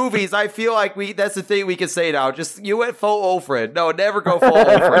these movies, I feel like that's the thing we can say now. Just, you went full Ulfred. No, never go full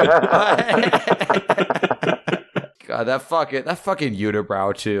Ulfred. God, that fucking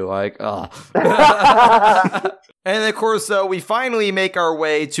unibrow, too. Like, And, of course, we finally make our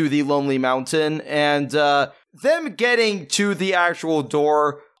way to the Lonely Mountain, and them getting to the actual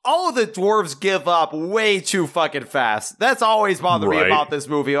door, all of the dwarves give up way too fucking fast. That's always bothered me about this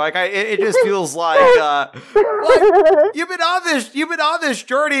movie. Like, it just feels like you've been on this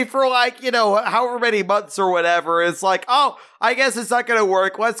journey for, like, you know, however many months or whatever. It's like, oh, I guess it's not gonna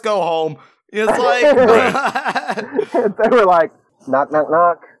work. Let's go home. It's like they were like, Knock, knock,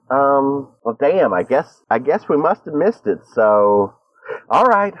 knock. Well, damn, I guess we must have missed it, so... All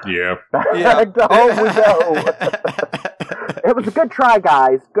right. Yeah. Back to home we go. It was a good try,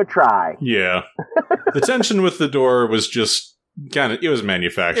 guys. Good try. Yeah. The tension with the door was just kind of, it was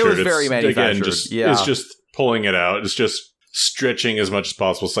manufactured. It was very manufactured. Again, it's just pulling it out. It's just stretching as much as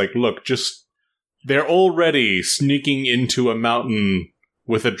possible. It's like, look, they're already sneaking into a mountain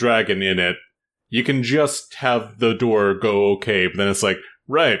with a dragon in it. You can just have the door go okay, but then it's like,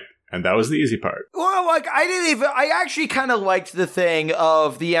 right. And that was the easy part. Well, like, I actually kind of liked the thing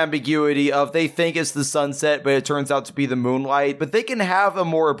of the ambiguity of they think it's the sunset, but it turns out to be the moonlight. But they can have a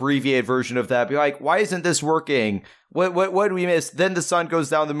more abbreviated version of that. Be like, why isn't this working? What did we miss? Then the sun goes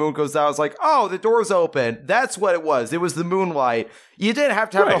down, the moon goes down. It's like, oh, the door's open. That's what it was. It was the moonlight. You didn't have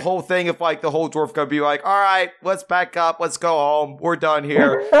to have the whole thing of like the whole dwarf gonna be like, all right, let's back up, let's go home, we're done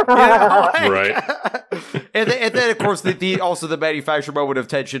here. You know, like, right. and then of course also the manufacturer moment of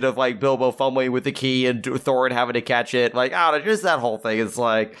tension of like Bilbo fumbling with the key and Thorin having to catch it. Like, just that whole thing. It's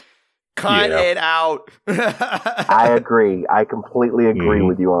like, cut it out. I agree. I completely agree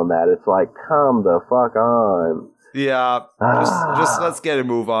with you on that. It's like, come the fuck on. Yeah, just let's get a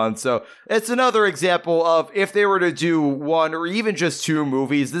move on. So it's another example of if they were to do one or even just two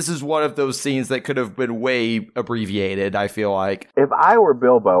movies, this is one of those scenes that could have been way abbreviated, I feel like. If I were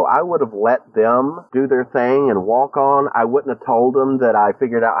Bilbo, I would have let them do their thing and walk on. I wouldn't have told them that I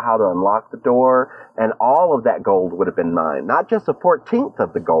figured out how to unlock the door, and all of that gold would have been mine. Not just a 14th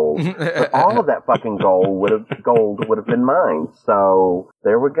of the gold, but all of that fucking gold would have been mine. So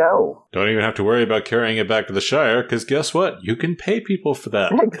there we go. Don't even have to worry about carrying it back to the Shire, because guess what? You can pay people for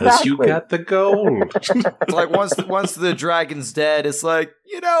that, because you got the gold. It's like once the dragon's dead, it's like,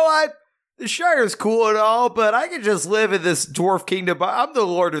 you know what? The Shire's cool and all, but I can just live in this dwarf kingdom. I'm the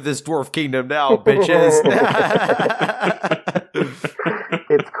lord of this dwarf kingdom now, bitches.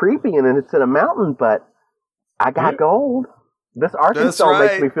 It's creepy and it's in a mountain, but I got gold. This Arkansas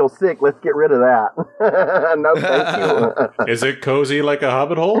makes me feel sick. Let's get rid of that. No, thank you. Is it cozy like a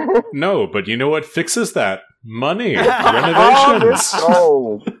hobbit hole? No, but you know what fixes that? Money. Renovations.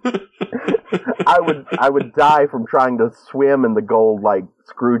 Gold. I would die from trying to swim in the gold like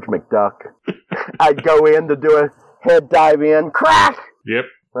Scrooge McDuck. I'd go in to do a head dive in. Crack! Yep.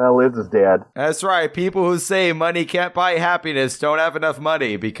 Well, Liz is dead. That's right. People who say money can't buy happiness don't have enough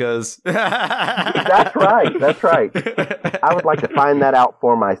money because... That's right. That's right. I would like to find that out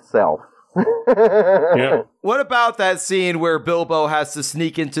for myself. Yeah. What about that scene where Bilbo has to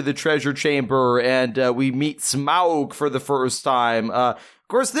sneak into the treasure chamber and we meet Smaug for the first time?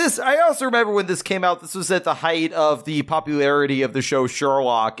 Of course, I also remember when this came out, this was at the height of the popularity of the show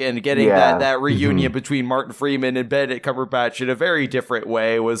Sherlock, and getting that reunion between Martin Freeman and Benedict Cumberbatch in a very different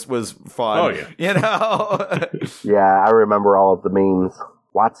way was fun. Oh, yeah. You know? Yeah, I remember all of the memes.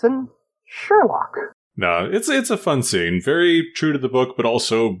 Watson? Sherlock. No, it's a fun scene. Very true to the book, but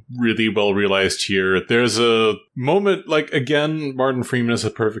also really well realized here. There's a moment, like, again, Martin Freeman is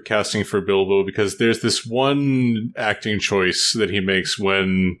a perfect casting for Bilbo, because there's this one acting choice that he makes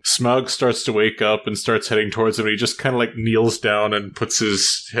when Smaug starts to wake up and starts heading towards him, and he just kind of, like, kneels down and puts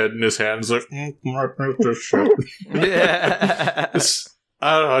his head in his hands, like, Yeah.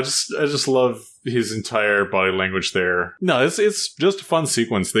 I don't know, I just love his entire body language there. No, it's just a fun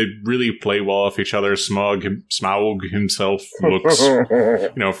sequence. They really play well off each other. Smaug himself looks,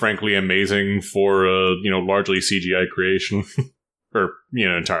 frankly amazing for largely CGI creation. Or,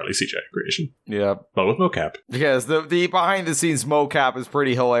 entirely CGI creation. Yeah. But with mocap. Yes, the behind-the-scenes mocap is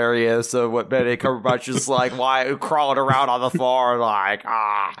pretty hilarious. So what Benedict Cumberbatch is like, crawling around on the floor like,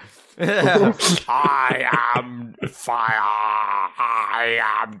 I am fire, I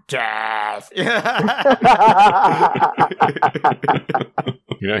am death.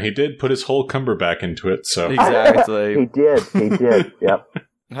 He did put his whole Cumberbatch into it, so. Exactly. He did, yep.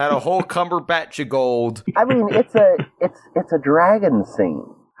 Had a whole Cumberbatch of gold. I mean, it's a dragon scene.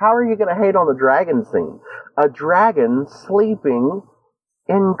 How are you going to hate on the dragon scene? A dragon sleeping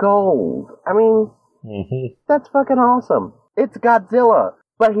in gold. I mean, that's fucking awesome. It's Godzilla,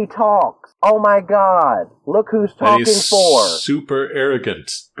 but he talks. Oh my god. Look who's talking for. Super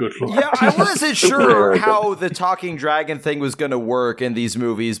arrogant. Good lord. Yeah, I wasn't sure how the talking dragon thing was going to work in these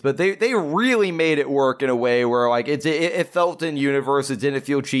movies, but they really made it work in a way where like it felt in universe. It didn't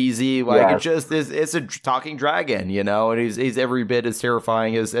feel cheesy. Like it just is. It's a talking dragon, and he's every bit as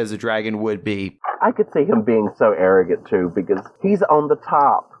terrifying as a dragon would be. I could see him being so arrogant too, because he's on the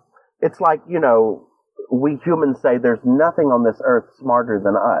top. It's like, we humans say there's nothing on this earth smarter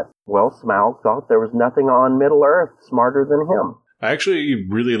than us. Well, Smaug thought there was nothing on Middle Earth smarter than him. I actually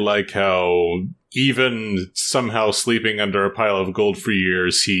really like how even somehow sleeping under a pile of gold for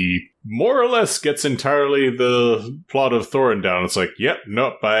years, he more or less gets entirely the plot of Thorin down. It's like, yep,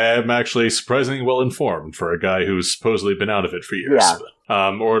 nope, I am actually surprisingly well informed for a guy who's supposedly been out of it for years. Yeah.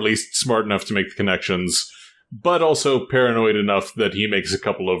 Or at least smart enough to make the connections, but also paranoid enough that he makes a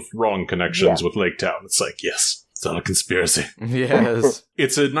couple of wrong connections with Lake Town. It's like, yes, it's not a conspiracy. Yes.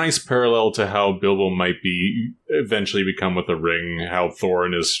 It's a nice parallel to how Bilbo might be eventually become with the ring, how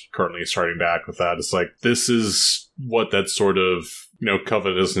Thorin is currently starting to act with that. It's like, this is what that sort of,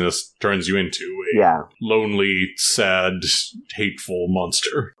 covetousness turns you into. A lonely, sad, hateful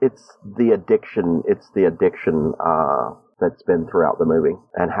monster. It's the addiction. That's been throughout the movie,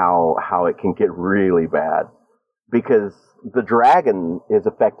 and how it can get really bad. Because the dragon is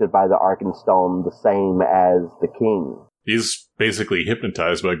affected by the Arkenstone the same as the king. He's basically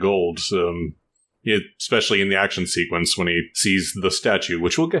hypnotized by gold, especially in the action sequence when he sees the statue,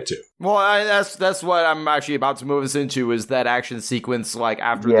 which we'll get to. Well, that's what I'm actually about to move us into, is that action sequence, like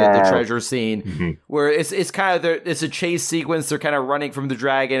after the treasure scene, where it's kind of it's a chase sequence. They're kind of running from the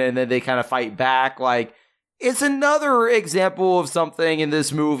dragon, and then they kind of fight back. Like, it's another example of something in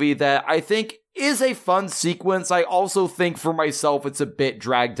this movie that I think is a fun sequence. I also think for myself, it's a bit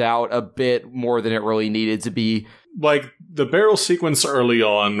dragged out, a bit more than it really needed to be. Like, the barrel sequence early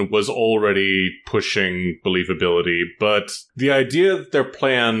on was already pushing believability, but the idea that their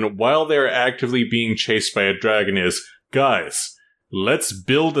plan, while they're actively being chased by a dragon, is, guys, let's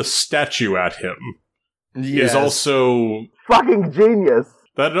build a statue at him, is also fucking genius.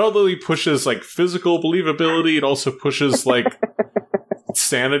 That not only pushes, like, physical believability, it also pushes, like,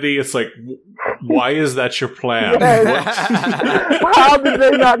 sanity. It's like, why is that your plan? Yes. How did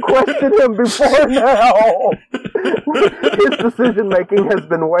they not question him before now? His decision making has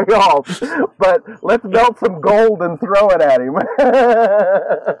been way off, but let's melt some gold and throw it at him.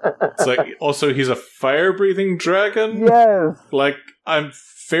 It's like, also, he's a fire-breathing dragon? Yes. Like, I'm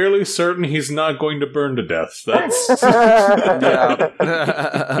fairly certain he's not going to burn to death. That's...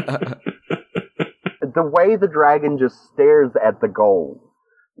 The way the dragon just stares at the gold.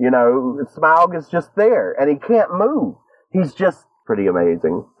 Smaug is just there, and he can't move. He's just pretty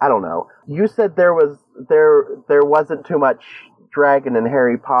amazing. I don't know. You said there wasn't too much dragon in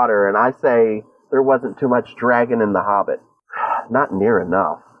Harry Potter, and I say there wasn't too much dragon in The Hobbit. Not near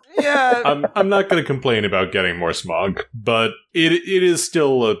enough. Yeah, I'm not going to complain about getting more Smaug, but it is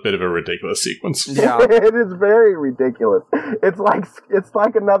still a bit of a ridiculous sequence. Yeah, it is very ridiculous. It's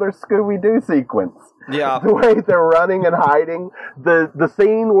like another Scooby-Doo sequence. Yeah, the way they're running and hiding, the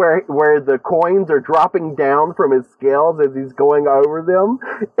scene where the coins are dropping down from his scales as he's going over them.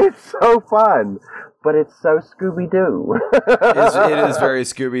 It's so fun, but it's so Scooby-Doo. It is very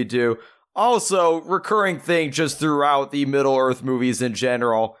Scooby-Doo. Also, recurring thing just throughout the Middle-earth movies in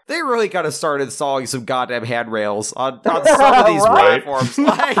general, they really got to start installing some goddamn handrails on some of these platforms.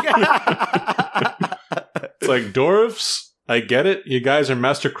 It's like, dwarves, I get it, you guys are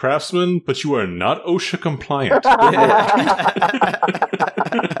master craftsmen, but you are not OSHA compliant.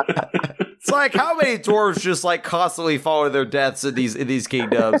 It's like, how many dwarves just like constantly follow their deaths in these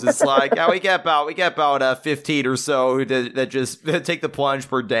kingdoms? It's like, we get about 15 or so that just take the plunge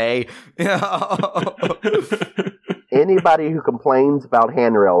per day. Anybody who complains about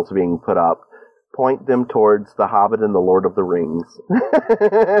handrails being put up, point them towards The Hobbit and The Lord of the Rings.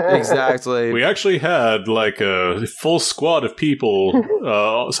 Exactly. We actually had like a full squad of people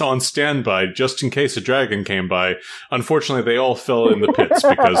on standby just in case a dragon came by. Unfortunately, they all fell in the pits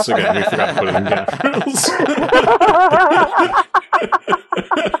because, again, we forgot to put them in handrails.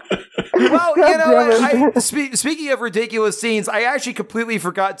 Well, speaking of ridiculous scenes, I actually completely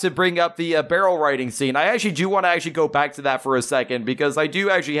forgot to bring up the barrel riding scene. I actually do want to actually go back to that for a second, because I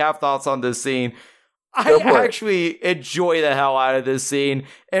do actually have thoughts on this scene. I actually enjoy the hell out of this scene,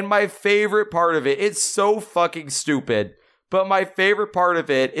 and my favorite part of it's so fucking stupid, but my favorite part of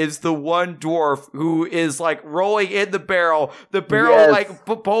it is the one dwarf who is like rolling in the barrel. The barrel like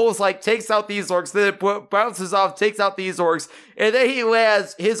pulls, like takes out these orcs, then it bounces off, takes out these orcs, and then he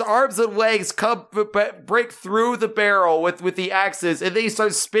lands. His arms and legs break through the barrel with the axes, and then he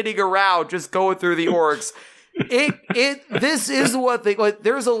starts spinning around, just going through the orcs. This is one thing. Like,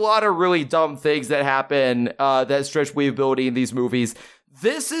 there's a lot of really dumb things that happen that stretch believability in these movies.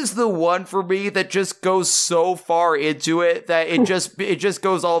 This is the one for me that just goes so far into it that it just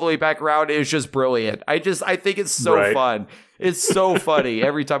goes all the way back around. It's just brilliant. I think it's so fun. It's so funny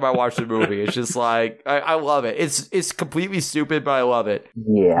every time I watch the movie. It's just like, I love it. It's completely stupid, but I love it.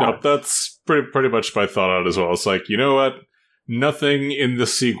 Yeah. No, that's pretty much my thought on it as well. It's like, you know what? Nothing in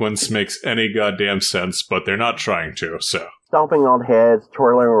this sequence makes any goddamn sense, but they're not trying to, so. Stomping on heads,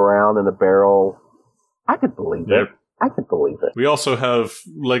 twirling around in the barrel. I could believe Yep. it. I could believe it. We also have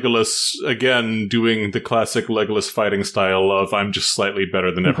Legolas, again, doing the classic Legolas fighting style of, I'm just slightly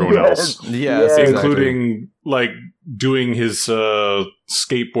better than everyone else. Yes, Yes. Including, like, doing his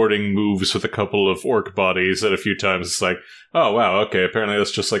skateboarding moves with a couple of orc bodies at a few times. It's like, oh, wow, okay, apparently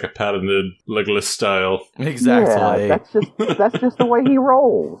that's just like a patented Legolas style. Exactly. Yeah, that's just the way he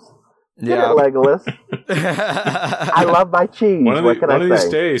rolls. Get it, Legolas. I love my cheese. One of, what can one I of say?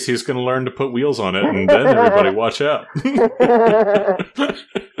 these days, he's going to learn to put wheels on it, and then everybody watch out.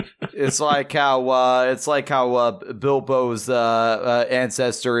 It's like how Bilbo's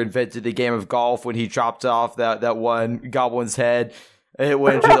ancestor invented the game of golf when he chopped off that one goblin's head. It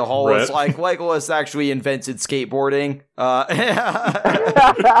went into the hole. It's like Legolas actually invented skateboarding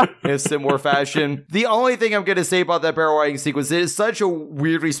in a similar fashion. The only thing I'm going to say about that barrel riding sequence, it is such a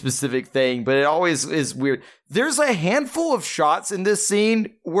weirdly specific thing, but it always is weird. There's a handful of shots in this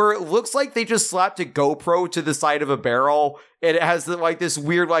scene where it looks like they just slapped a GoPro to the side of a barrel, and it has like this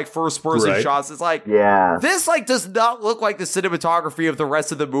weird like first person shots. It's like, this like does not look like the cinematography of the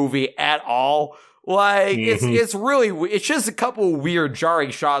rest of the movie at all. Like, it's really, it's just a couple of weird jarring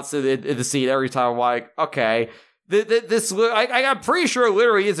shots in the scene every time. I'm like, okay, I'm pretty sure it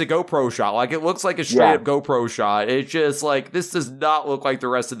literally is a GoPro shot. Like, it looks like a straight up GoPro shot. It's just like, this does not look like the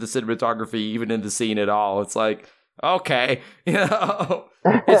rest of the cinematography, even in the scene at all. It's like, okay, you know,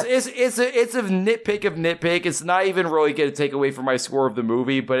 it's a nitpick of nitpick. It's not even really going to take away from my score of the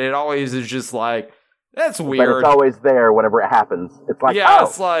movie, but it always is just like, that's weird. But it's always there whenever it happens. It's like,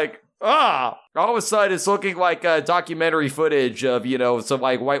 it's like, all of a sudden it's looking like documentary footage of, you know, some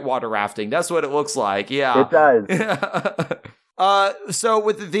like whitewater rafting. That's what it looks like. Yeah. It does. So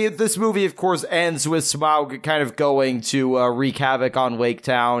with this movie, of course, ends with Smaug kind of going to wreak havoc on Lake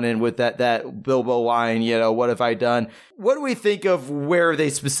Town, and with that Bilbo line, you know, what have I done? What do we think of where they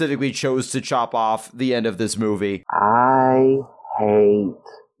specifically chose to chop off the end of this movie? I hate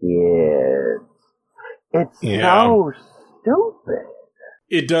it. It's so stupid.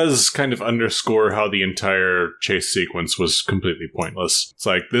 It does kind of underscore how the entire chase sequence was completely pointless. It's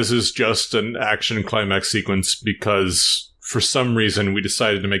like, this is just an action climax sequence because for some reason we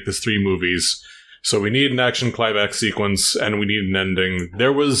decided to make this 3 movies. So we need an action climax sequence and we need an ending.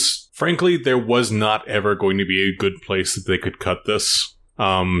 There was not ever going to be a good place that they could cut this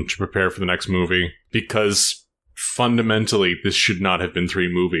to prepare for the next movie, because fundamentally this should not have been 3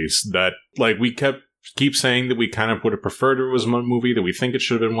 movies. That, like, we keep saying that we kind of would have preferred it was one movie, that we think it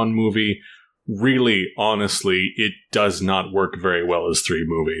should have been 1 movie. Really, honestly, it does not work very well as 3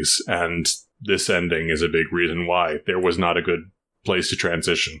 movies, and this ending is a big reason why there was not a good place to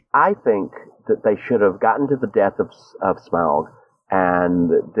transition. I think that they should have gotten to the death of Smaug, and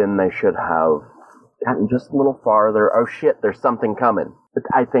then they should have gotten just a little farther. Oh shit, there's something coming.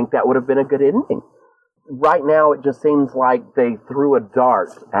 I think that would have been a good ending. Right now, it just seems like they threw a dart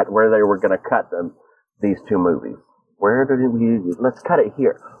at where they were going to cut them. These 2 movies. Where did let's cut it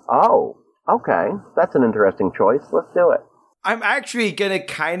here. Oh, okay. That's an interesting choice. Let's do it. I'm actually going to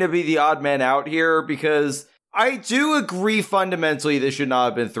kind of be the odd man out here, because I do agree fundamentally this should not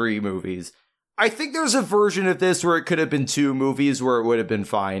have been 3 movies. I think there's a version of this where it could have been 2 movies where it would have been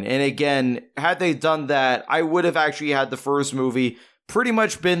fine. And again, had they done that, I would have actually had the first movie pretty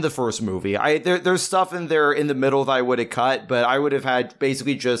much been the first movie. There's stuff in there in the middle that I would have cut, but I would have had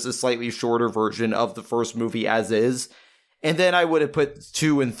basically just a slightly shorter version of the first movie as is. And then I would have put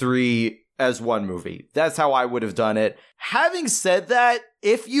 2 and 3 as 1 movie. That's how I would have done it. Having said that,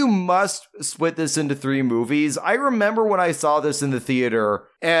 if you must split this into 3 movies, I remember when I saw this in the theater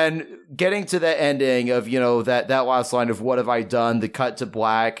and getting to the ending of, you know, that last line of what have I done, the cut to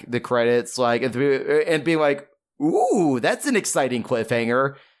black, the credits, like, and being like, ooh, that's an exciting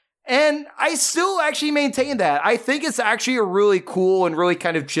cliffhanger. And I still actually maintain that. I think it's actually a really cool and really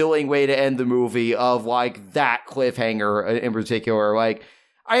kind of chilling way to end the movie, of like that cliffhanger in particular. Like,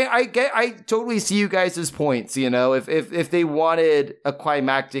 I totally see you guys' points, you know, if they wanted a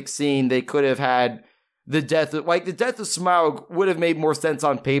climactic scene, they could have had the death of Smaug would have made more sense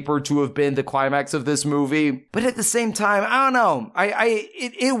on paper to have been the climax of this movie. But at the same time, I don't know.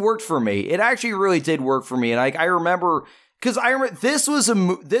 It worked for me. It actually really did work for me. And I remember, because this was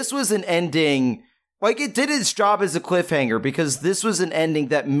an ending, like, it did its job as a cliffhanger, because this was an ending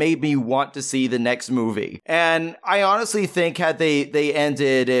that made me want to see the next movie. And I honestly think had they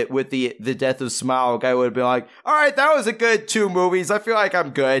ended it with the death of Smaug, I would have been like, all right, that was a good 2 movies. I feel like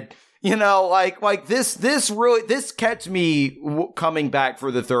I'm good. You know, like this kept me coming back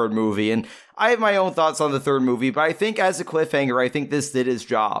for the 3rd movie. And I have my own thoughts on the 3rd movie, but I think as a cliffhanger, I think this did its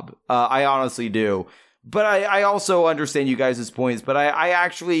job. I honestly do. But I also understand you guys' points, but I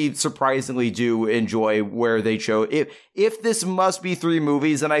actually surprisingly do enjoy where they chose. If this must be 3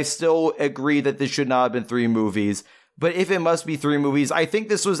 movies, and I still agree that this should not have been 3 movies, but if it must be 3 movies, I think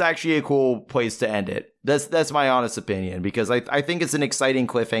this was actually a cool place to end it. That's my honest opinion, because I think it's an exciting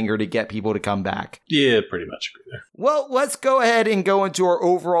cliffhanger to get people to come back. Yeah, pretty much agree there. Well, let's go ahead and go into our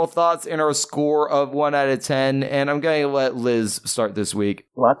overall thoughts and our score of 1 out of 10, and I'm going to let Liz start this week.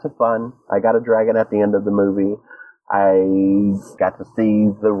 Lots of fun. I got a dragon at the end of the movie. I got to see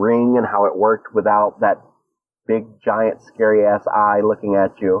the ring and how it worked without that big, giant, scary-ass eye looking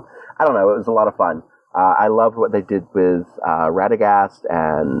at you. I don't know. It was a lot of fun. I loved what they did with Radagast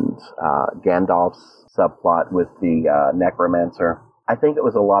and Gandalf's subplot with the necromancer. I think it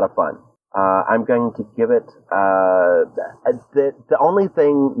was a lot of fun. I'm going to give it the only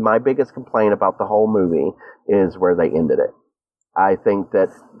thing, my biggest complaint about the whole movie is where they ended it. I think that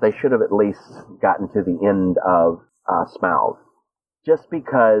they should have at least gotten to the end of Smaug. Just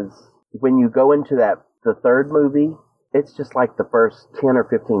because when you go into the third movie, it's just like the first 10 or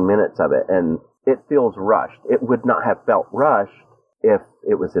 15 minutes of it, and it feels rushed. It would not have felt rushed if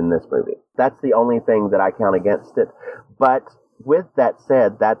it was in this movie. That's the only thing that I count against it. But with that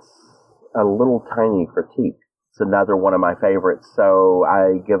said, that's a little tiny critique. It's another one of my favorites, so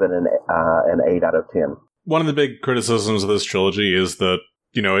I give it an 8 out of 10. One of the big criticisms of this trilogy is that,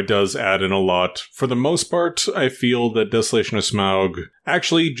 it does add in a lot. For the most part, I feel that Desolation of Smaug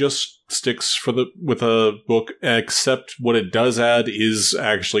actually just sticks with a book, except what it does add is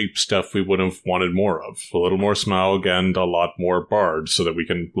actually stuff we would have wanted more of. A little more Smaug and a lot more Bard, so that we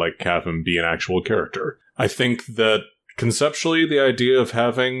can, have him be an actual character. I think that conceptually, the idea of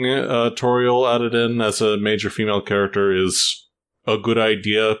having Toriel added in as a major female character is a good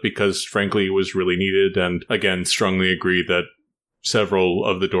idea, because frankly it was really needed, and again, strongly agree that several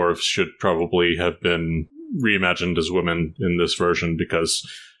of the dwarves should probably have been reimagined as women in this version, because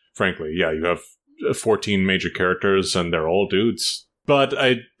frankly, yeah, you have 14 major characters and they're all dudes. But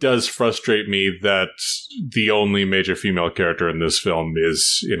it does frustrate me that the only major female character in this film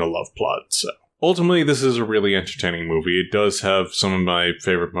is in a love plot, so. Ultimately, this is a really entertaining movie. It does have some of my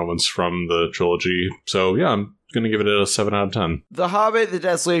favorite moments from the trilogy, so yeah, I'm going to give it a 7 out of 10. The Hobbit, The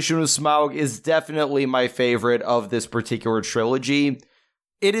Desolation of Smaug is definitely my favorite of this particular trilogy.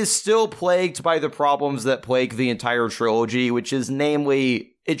 It is still plagued by the problems that plague the entire trilogy, which is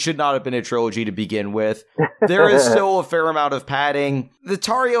namely, it should not have been a trilogy to begin with. There is still a fair amount of padding. The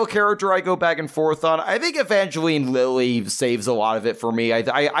Toriel character I go back and forth on. I think Evangeline Lilly saves a lot of it for me.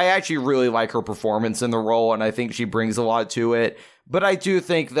 I actually really like her performance in the role, and I think she brings a lot to it. But I do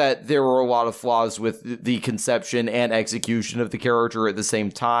think that there were a lot of flaws with the conception and execution of the character at the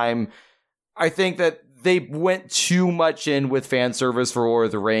same time. I think that they went too much in with fan service for Lord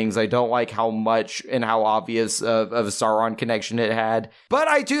of the Rings. I don't like how much and how obvious of a Sauron connection it had. But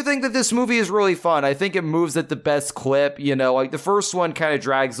I do think that this movie is really fun. I think it moves at the best clip. The first one kind of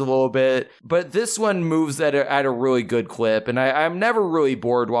drags a little bit, but this one moves at a really good clip. And I'm never really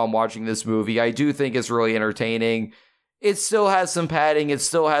bored while I'm watching this movie. I do think it's really entertaining. It still has some padding. It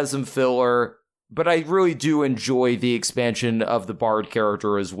still has some filler. But I really do enjoy the expansion of the Bard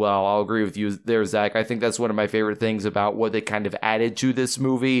character as well. I'll agree with you there, Zach. I think that's one of my favorite things about what they kind of added to this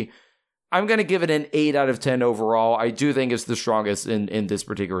movie. I'm going to give it an 8 out of 10 overall. I do think it's the strongest in this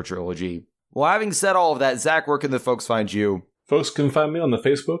particular trilogy. Well, having said all of that, Zach, where can the folks find you? Folks can find me on the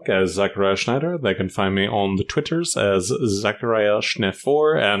Facebook as Zachariah Schneider. They can find me on the Twitters as Zachariah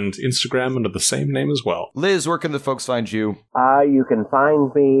Schneff4 and Instagram under the same name as well. Liz, where can the folks find you? You can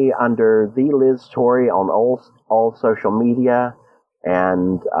find me under The Liz Torrey on all social media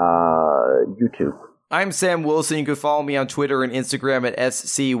and YouTube. I'm Sam Wilson. You can follow me on Twitter and Instagram at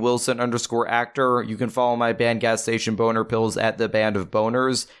SCWilson_actor. You can follow my band Gas Station Boner Pills at The Band of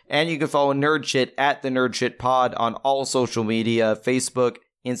Boners. And you can follow Nerd Shit at The Nerd Shit Pod on all social media, Facebook,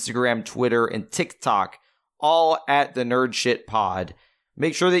 Instagram, Twitter, and TikTok, all at The Nerd Shit Pod.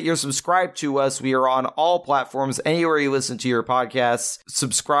 Make sure that you're subscribed to us. We are on all platforms, anywhere you listen to your podcasts.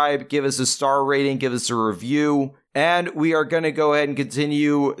 Subscribe, give us a star rating, give us a review. And we are going to go ahead and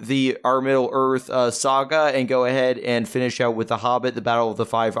continue our Middle-earth saga and go ahead and finish out with The Hobbit, The Battle of the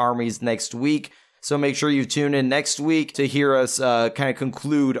Five Armies next week. So make sure you tune in next week to hear us kind of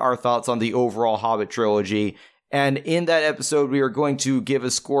conclude our thoughts on the overall Hobbit trilogy. And in that episode, we are going to give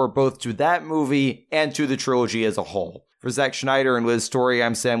a score both to that movie and to the trilogy as a whole. For Zach Schneider and Liz Torrey,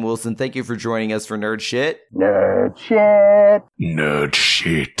 I'm Sam Wilson. Thank you for joining us for Nerd Shit. Nerd Shit. Nerd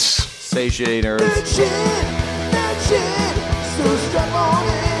Shit. Say shitty nerds. Nerd shit, so strap on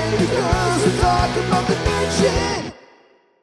in, because we're talking about the